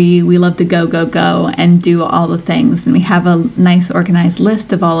 like we love to go and do all the things, and we have a nice organized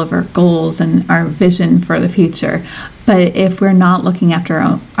list of all of our goals and our vision for the future. But if we're not looking after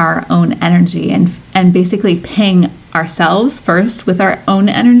our own energy and basically paying ourselves first with our own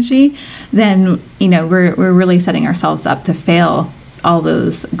energy, then we're really setting ourselves up to fail all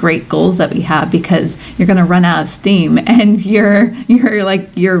those great goals that we have, because you're going to run out of steam and your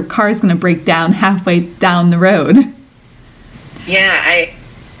car's going to break down halfway down the road. Yeah,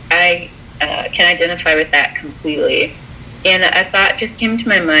 I can identify with that completely. And a thought just came to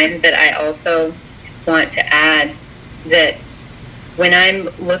my mind that I also want to add, that when I'm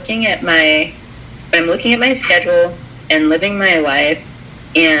looking at my schedule and living my life,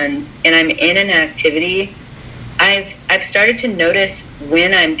 and I'm in an activity, I've started to notice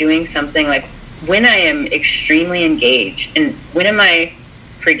when I'm doing something, like when I am extremely engaged, and when am I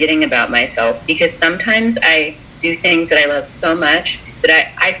forgetting about myself, because sometimes I do things that I love so much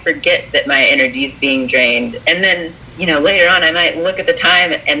that I forget that my energy is being drained. And then, later on I might look at the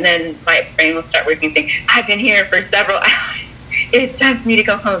time, and then my brain will start working, think, I've been here for several hours. It's time for me to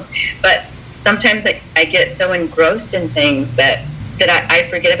go home. But sometimes I get so engrossed in things that I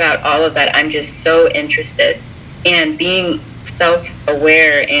forget about all of that. I'm just so interested. And being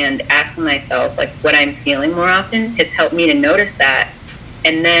self-aware and asking myself like what I'm feeling more often has helped me to notice that,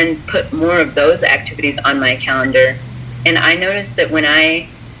 and then put more of those activities on my calendar. And I noticed that when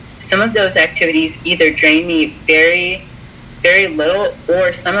some of those activities either drain me very, very little,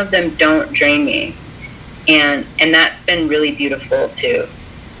 or some of them don't drain me. And that's been really beautiful to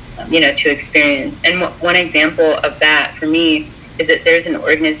experience. And one example of that for me is that there's an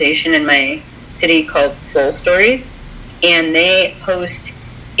organization in my city called Soul Stories, and they host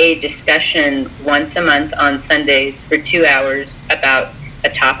a discussion once a month on Sundays for 2 hours about a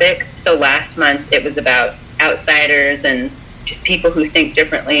topic. So last month it was about outsiders and just people who think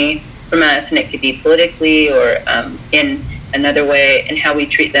differently from us, and it could be politically or in another way, and how we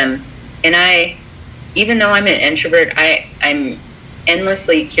treat them. And even though I'm an introvert, I'm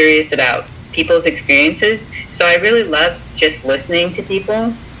endlessly curious about people's experiences. So I really love just listening to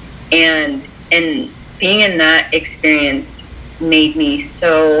people, and being in that experience made me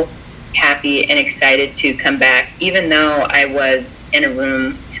so happy and excited to come back, even though I was in a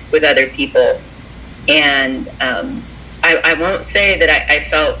room with other people. And I won't say that I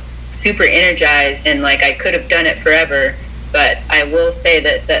felt super energized and like I could have done it forever, but I will say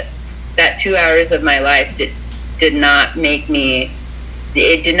that 2 hours of my life did not make me,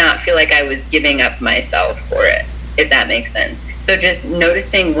 it did not feel like I was giving up myself for it, if that makes sense. So just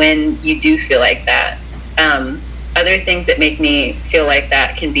noticing when you do feel like that. Other things that make me feel like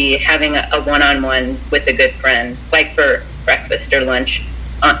that can be having a one-on-one with a good friend, like for breakfast or lunch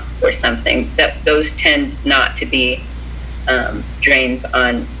or something. Those tend not to be drains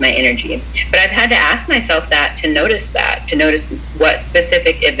on my energy. But I've had to ask myself to notice what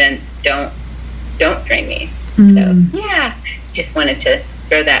specific events don't drain me. So yeah, just wanted to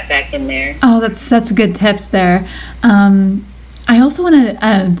throw that back in there. Oh, that's such good tips there. I also want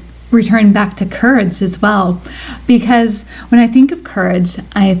to return back to courage as well, because when I think of courage,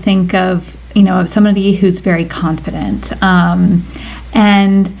 I think of somebody who's very confident,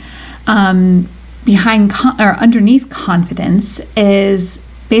 and behind or underneath confidence is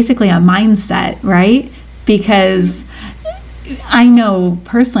basically a mindset, right? Because I know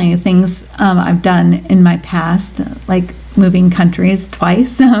personally things I've done in my past, like moving countries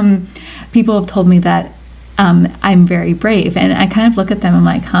twice. People have told me that I'm very brave, and I kind of look at them and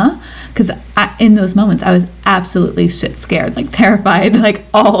I'm like, huh? Because in those moments I was absolutely shit scared, like terrified, like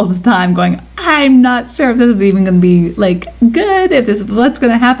all the time, going, I'm not sure if this is even going to be like good, if this is what's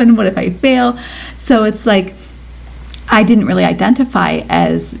going to happen, what if I fail? So it's like I didn't really identify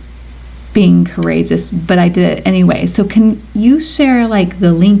as being courageous, but I did it anyway. So can you share like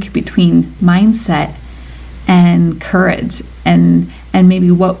the link between mindset and courage, and and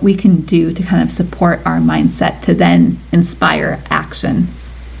maybe what we can do to kind of support our mindset to then inspire action?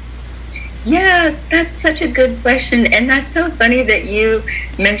 Yeah, that's such a good question. And that's so funny that you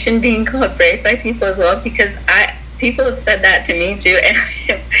mentioned being called brave by people as well, because people have said that to me too. And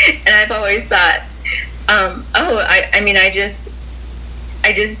I've always thought,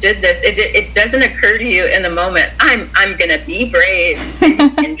 I just did this. It doesn't occur to you in the moment, I'm going to be brave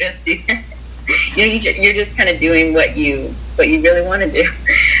and just do that. You're just kind of doing what you really want to do.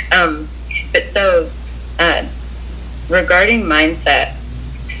 But so, regarding mindset,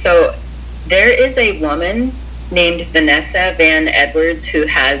 so there is a woman named Vanessa Van Edwards who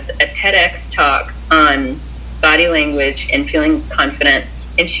has a TEDx talk on body language and feeling confident.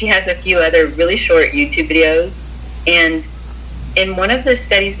 And she has a few other really short YouTube videos. And in one of the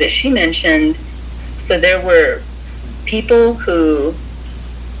studies that she mentioned, so there were people so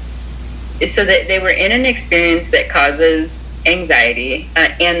that they were in an experience that causes anxiety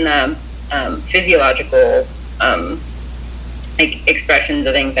and the physiological like expressions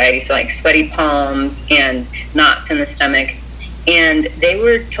of anxiety, so like sweaty palms and knots in the stomach. And they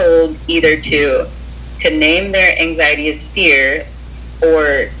were told either to name their anxiety as fear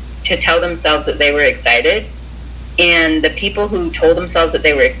or to tell themselves that they were excited. And the people who told themselves that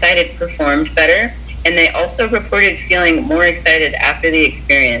they were excited performed better, and they also reported feeling more excited after the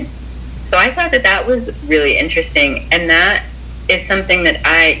experience. So I thought that was really interesting, and that is something that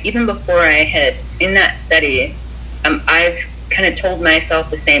even before I had seen that study, I've kind of told myself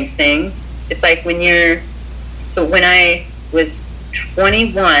the same thing. It's like when I was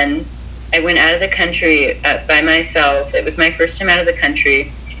 21, I went out of the country by myself. It was my first time out of the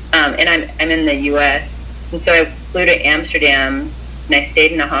country, and I'm in the U.S., and so I flew to Amsterdam, and I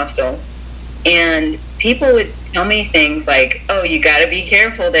stayed in a hostel. And people would tell me things like, "Oh, you got to be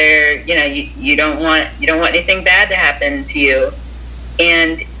careful there. You don't want anything bad to happen to you."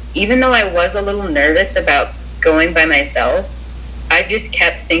 And even though I was a little nervous about going by myself, I just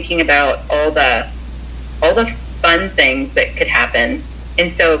kept thinking about all the fun things that could happen.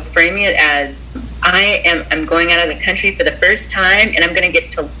 And so framing it as I'm going out of the country for the first time, and I'm going to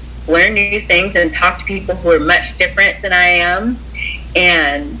get to learn new things and talk to people who are much different than I am,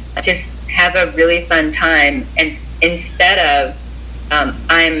 and just have a really fun time. And instead of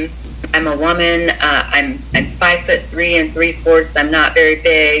I'm a woman, I'm 5'3" 3/4. I'm not very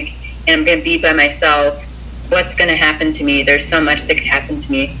big, and I'm going to be by myself. What's going to happen to me? There's so much that could happen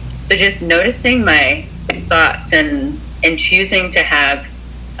to me. So just noticing my thoughts and choosing to have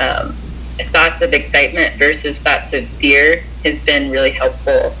thoughts of excitement versus thoughts of fear has been really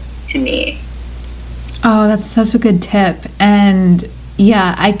helpful to me. Oh, that's such a good tip. And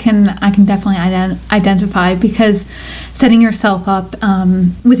yeah, I can definitely identify, because setting yourself up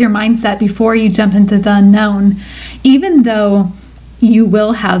with your mindset before you jump into the unknown, even though you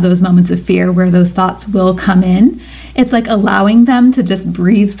will have those moments of fear where those thoughts will come in, it's like allowing them to just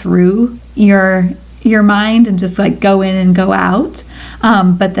breathe through your mind and just like go in and go out,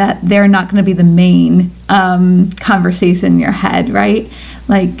 but that they're not going to be the main conversation in your head, right?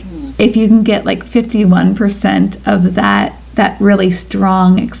 Like if you can get like 51% of that really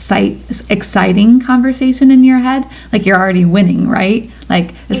strong, exciting conversation in your head, like you're already winning, right?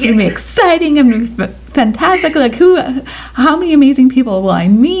 Like it's gonna be exciting and fantastic. Like how many amazing people will I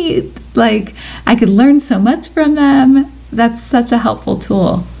meet? Like I could learn so much from them. That's such a helpful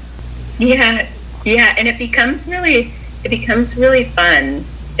tool. Yeah, and it becomes really fun,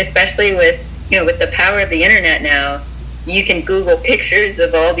 especially with the power of the internet now. You can Google pictures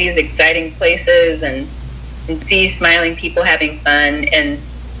of all these exciting places and see smiling people having fun. And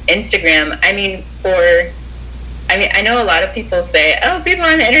Instagram, I know a lot of people say, "Oh, people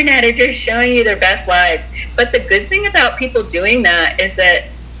on the internet are just showing you their best lives." But the good thing about people doing that is that,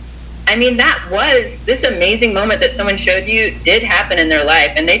 that was this amazing moment that someone showed you did happen in their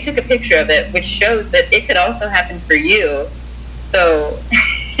life, and they took a picture of it, which shows that it could also happen for you. So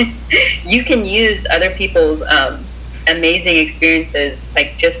you can use other people's amazing experiences,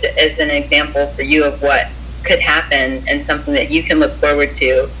 like just as an example for you of what could happen and something that you can look forward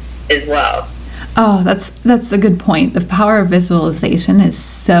to as well. Oh, that's a good point. The power of visualization is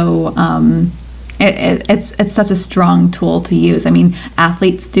so it's such a strong tool to use.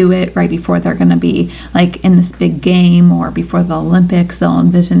 Athletes do it right before they're going to be like in this big game, or before the Olympics. They'll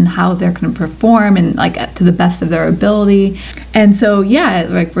envision how they're going to perform and like to the best of their ability. And so yeah,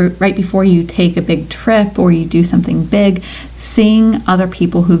 like right before you take a big trip or you do something big, seeing other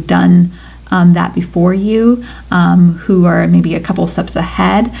people who've done that before you, who are maybe a couple steps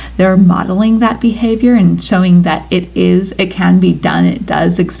ahead, they're modeling that behavior and showing that it can be done, it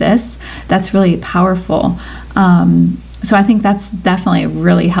does exist. That's really powerful. So I think that's definitely a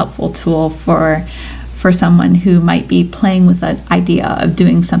really helpful tool for someone who might be playing with that idea of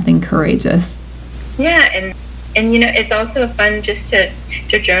doing something courageous. Yeah, and it's also fun just to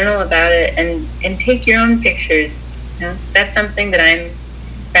journal about it and take your own pictures. That's something that I'm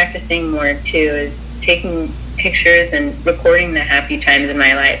practicing more too, is taking pictures and recording the happy times in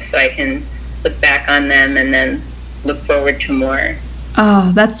my life so I can look back on them and then look forward to more.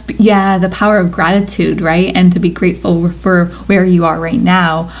 Oh, that's, the power of gratitude, right? And to be grateful for where you are right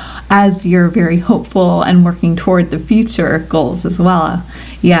now as you're very hopeful and working toward the future goals as well.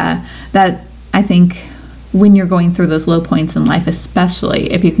 Yeah, that, I think when you're going through those low points in life, especially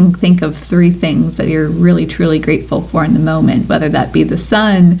if you can think of 3 things that you're really truly grateful for in the moment, whether that be the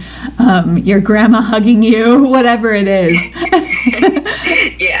sun, your grandma hugging you, whatever it is.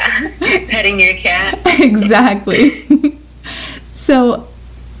 Yeah, petting your cat. Exactly. So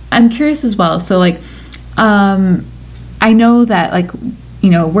I'm curious as well. So I know that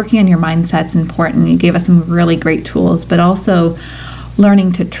working on your mindset's important. You gave us some really great tools, but also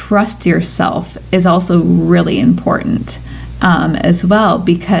learning to trust yourself is also really important as well,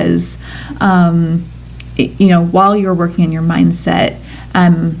 because while you're working on your mindset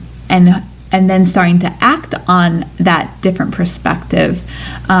and then starting to act on that different perspective,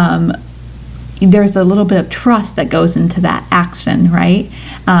 there's a little bit of trust that goes into that action, right?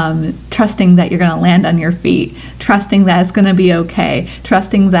 Trusting that you're going to land on your feet, trusting that it's going to be okay,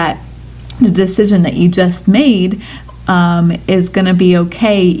 trusting that the decision that you just made is going to be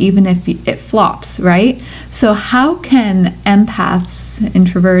okay even if it flops, right? So how can empaths,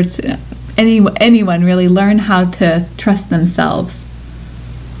 introverts, anyone really learn how to trust themselves?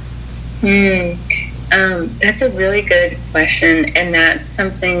 That's a really good question, and that's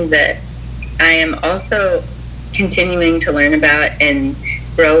something that I am also continuing to learn about and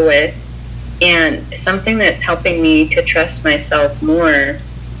grow with. And something that's helping me to trust myself more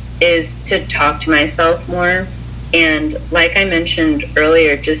is to talk to myself more. And like I mentioned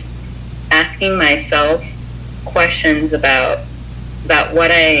earlier, just asking myself questions about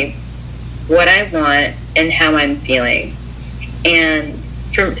what I want and how I'm feeling. And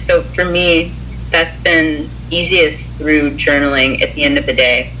for me, that's been easiest through journaling at the end of the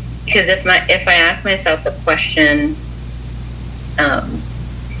day. Because if I ask myself a question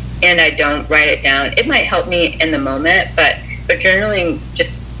and I don't write it down, it might help me in the moment, but journaling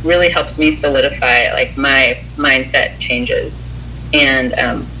just really helps me solidify my mindset changes and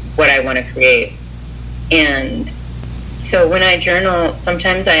what I want to create. And so when I journal,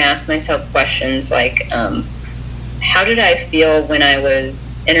 sometimes I ask myself questions like, how did I feel when I was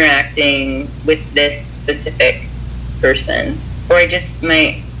interacting with this specific person? Or I just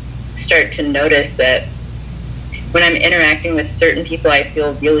might start to notice that when I'm interacting with certain people, I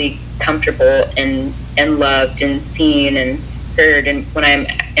feel really comfortable and loved and seen and heard. And when I'm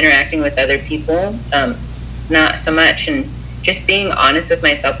interacting with other people, not so much. And just being honest with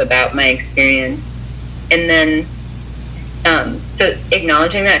myself about my experience. And then, so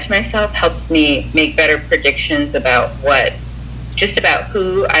acknowledging that to myself helps me make better predictions about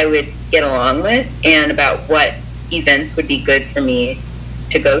who I would get along with and about what events would be good for me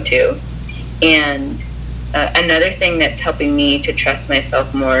to go to. And another thing that's helping me to trust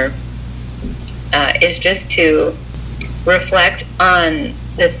myself more is just to reflect on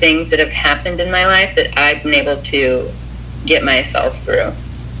the things that have happened in my life that I've been able to get myself through.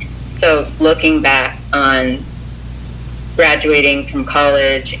 So looking back on graduating from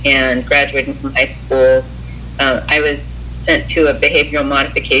college and graduating from high school, I was sent to a behavioral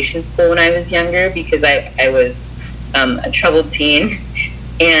modification school when I was younger because I was a troubled teen.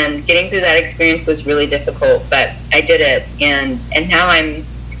 And getting through that experience was really difficult, but I did it. And now I'm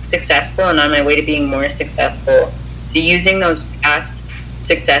successful and on my way to being more successful. So using those past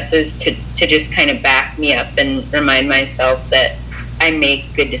successes to just kind of back me up and remind myself that I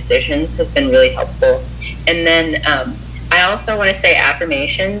make good decisions has been really helpful. And then I also want to say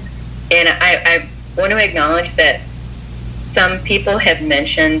affirmations. And I want to acknowledge that some people have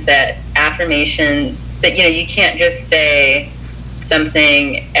mentioned that affirmations, that, you can't just say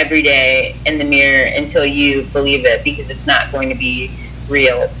something every day in the mirror until you believe it because it's not going to be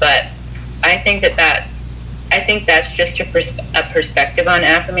real. But I think that's just a perspective on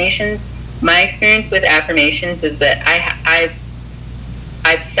affirmations. My experience with affirmations is that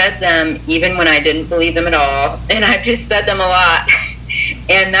I've said them even when I didn't believe them at all, and I've just said them a lot,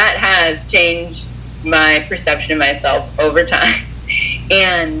 and that has changed my perception of myself over time.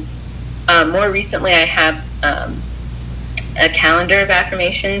 And more recently, I have a calendar of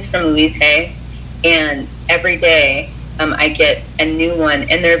affirmations from Louise Hay, and every day I get a new one,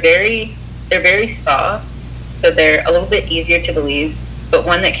 and they're very soft, so they're a little bit easier to believe. But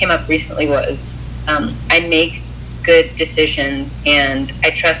one that came up recently was, I make good decisions and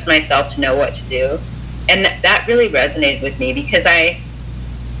I trust myself to know what to do. And that really resonated with me, because I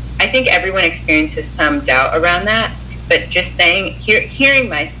think everyone experiences some doubt around that, but just hearing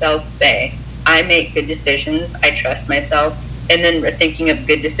myself say, I make good decisions, I trust myself, and then thinking of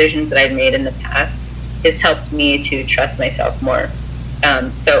good decisions that I've made in the past has helped me to trust myself more.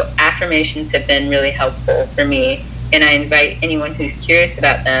 So affirmations have been really helpful for me, and I invite anyone who's curious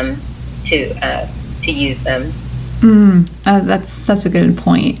about them to use them. That's such a good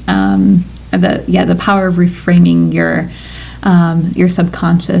point. The power of reframing your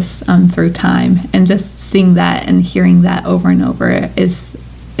subconscious through time, and just seeing that and hearing that over and over is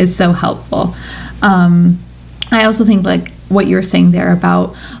so helpful. I also think, like what you were saying there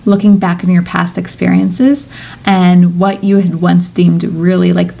about looking back in your past experiences and what you had once deemed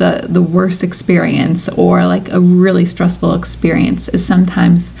really like the worst experience, or like a really stressful experience, is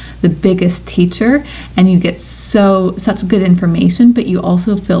sometimes the biggest teacher, and you get such good information, but you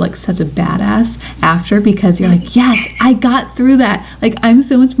also feel like such a badass after, because you're like, yes, I got through that. Like, I'm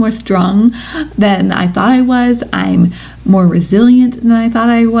so much more strong than I thought I was. I'm more resilient than I thought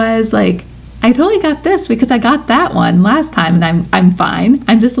I was. Like, I totally got this because I got that one last time, and I'm fine.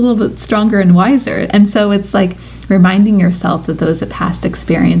 I'm just a little bit stronger and wiser. And so it's like reminding yourself that those past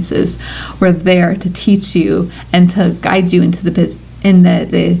experiences were there to teach you and to guide you into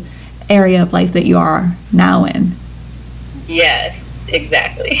the area of life that you are now in. Yes,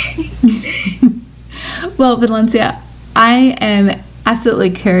 exactly. Well, Valencia, I am absolutely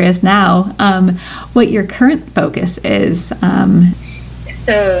curious now what your current focus is.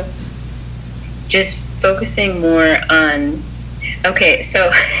 So just focusing more on, okay, so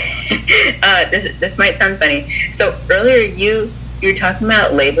this might sound funny. So earlier you were talking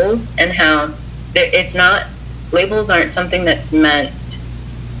about labels, and how labels aren't something that's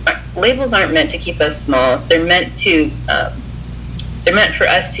labels aren't meant to keep us small. They're meant for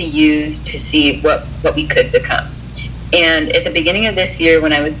us to use to see what we could become. And at the beginning of this year,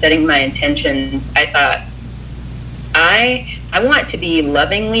 when I was setting my intentions, I thought, I want to be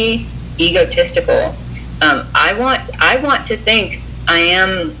lovingly egotistical. I want to think I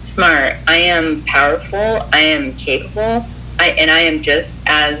am smart, I am powerful, I am capable, and I am just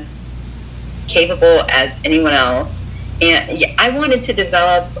as capable as anyone else. And I wanted to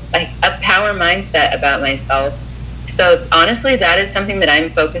develop like a power mindset about myself. So honestly, that is something that I'm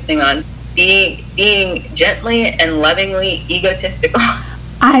focusing on, being gently and lovingly egotistical.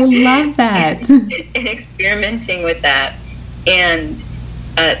 I love that. And experimenting with that. And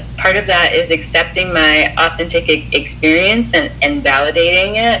part of that is accepting my authentic experience and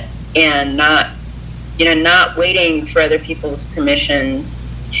validating it, and not waiting for other people's permission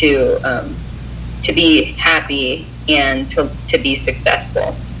to be happy and to be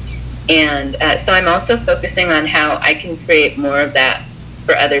successful. And so I'm also focusing on how I can create more of that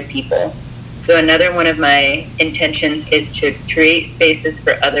for other people. So another one of my intentions is to create spaces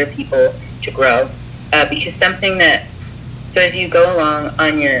for other people to grow, because so as you go along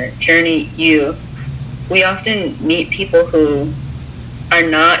on your journey, we often meet people who are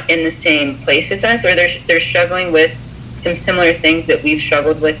not in the same place as us, or they're struggling with some similar things that we've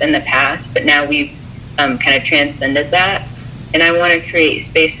struggled with in the past, but now we've kind of transcended that. And I want to create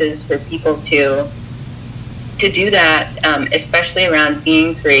spaces for people to do that, especially around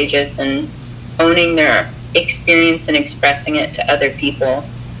being courageous and owning their experience and expressing it to other people.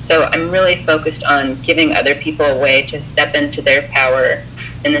 So I'm really focused on giving other people a way to step into their power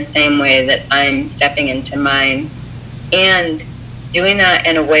in the same way that I'm stepping into mine, and doing that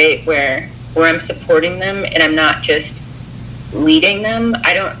in a way where I'm supporting them and I'm not just leading them.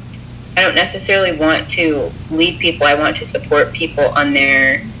 I don't necessarily want to lead people. I want to support people on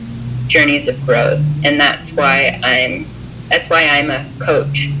their journeys of growth, and that's why I'm a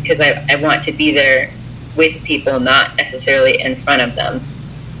coach, because I want to be there with people, not necessarily in front of them.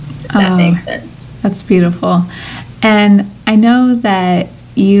 If that makes sense. That's beautiful. And I know that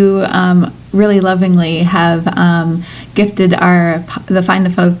you really lovingly have gifted the Find the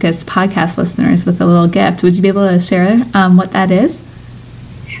Focus podcast listeners with a little gift. Would you be able to share what that is?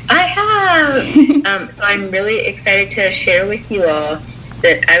 I have. So I'm really excited to share with you all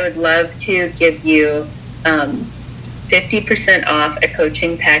that I would love to give you 50% off a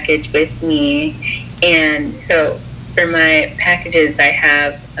coaching package with me. And so for my packages, I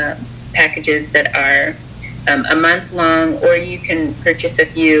have packages that are a month long, or you can purchase a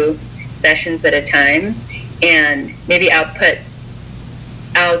few sessions at a time. And maybe I'll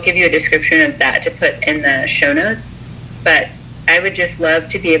give you a description of that to put in the show notes. But I would just love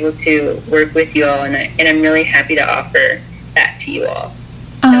to be able to work with you all, and I'm really happy to offer that to you all.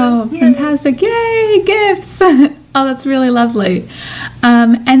 Oh, fantastic. Yay, gifts. Oh, that's really lovely.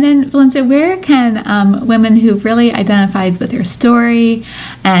 And then, Valencia, where can women who've really identified with your story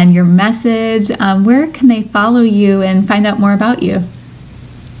and your message, where can they follow you and find out more about you?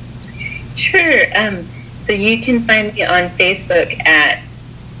 Sure. So you can find me on Facebook at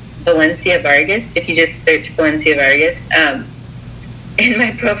Valencia Vargas. If you just search Valencia Vargas. And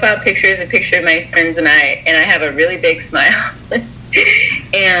my profile picture is a picture of my friends and I have a really big smile.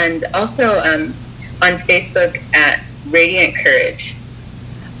 And also on Facebook at Radiant Courage.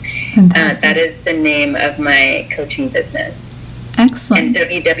 That is the name of my coaching business. Excellent. And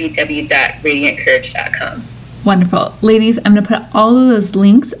www.radiantcourage.com. Wonderful. Ladies, I'm going to put all of those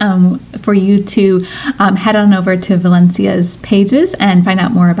links for you to head on over to Valencia's pages and find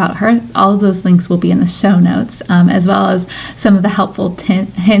out more about her. All of those links will be in the show notes, as well as some of the helpful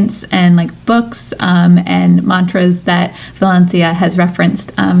hints and like books and mantras that Valencia has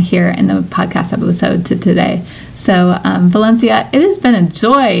referenced here in the podcast episode today. So, Valencia, it has been a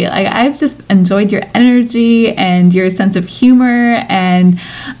joy. I've just enjoyed your energy and your sense of humor, and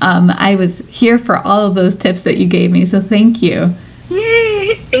I was here for all of those tips that you gave me. So thank you.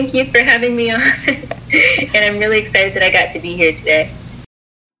 Yay! Thank you for having me on. And I'm really excited that I got to be here today.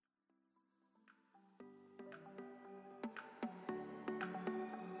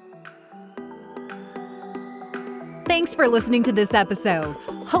 Thanks for listening to this episode.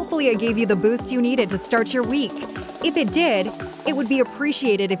 Hopefully it gave you the boost you needed to start your week. If it did, it would be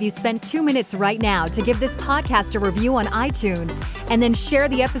appreciated if you spent 2 minutes right now to give this podcast a review on iTunes and then share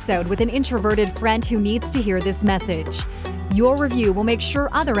the episode with an introverted friend who needs to hear this message. Your review will make sure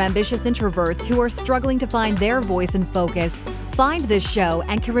other ambitious introverts who are struggling to find their voice and focus find this show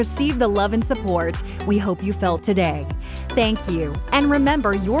and can receive the love and support we hope you felt today. Thank you. And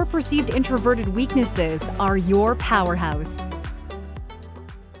remember, your perceived introverted weaknesses are your powerhouse.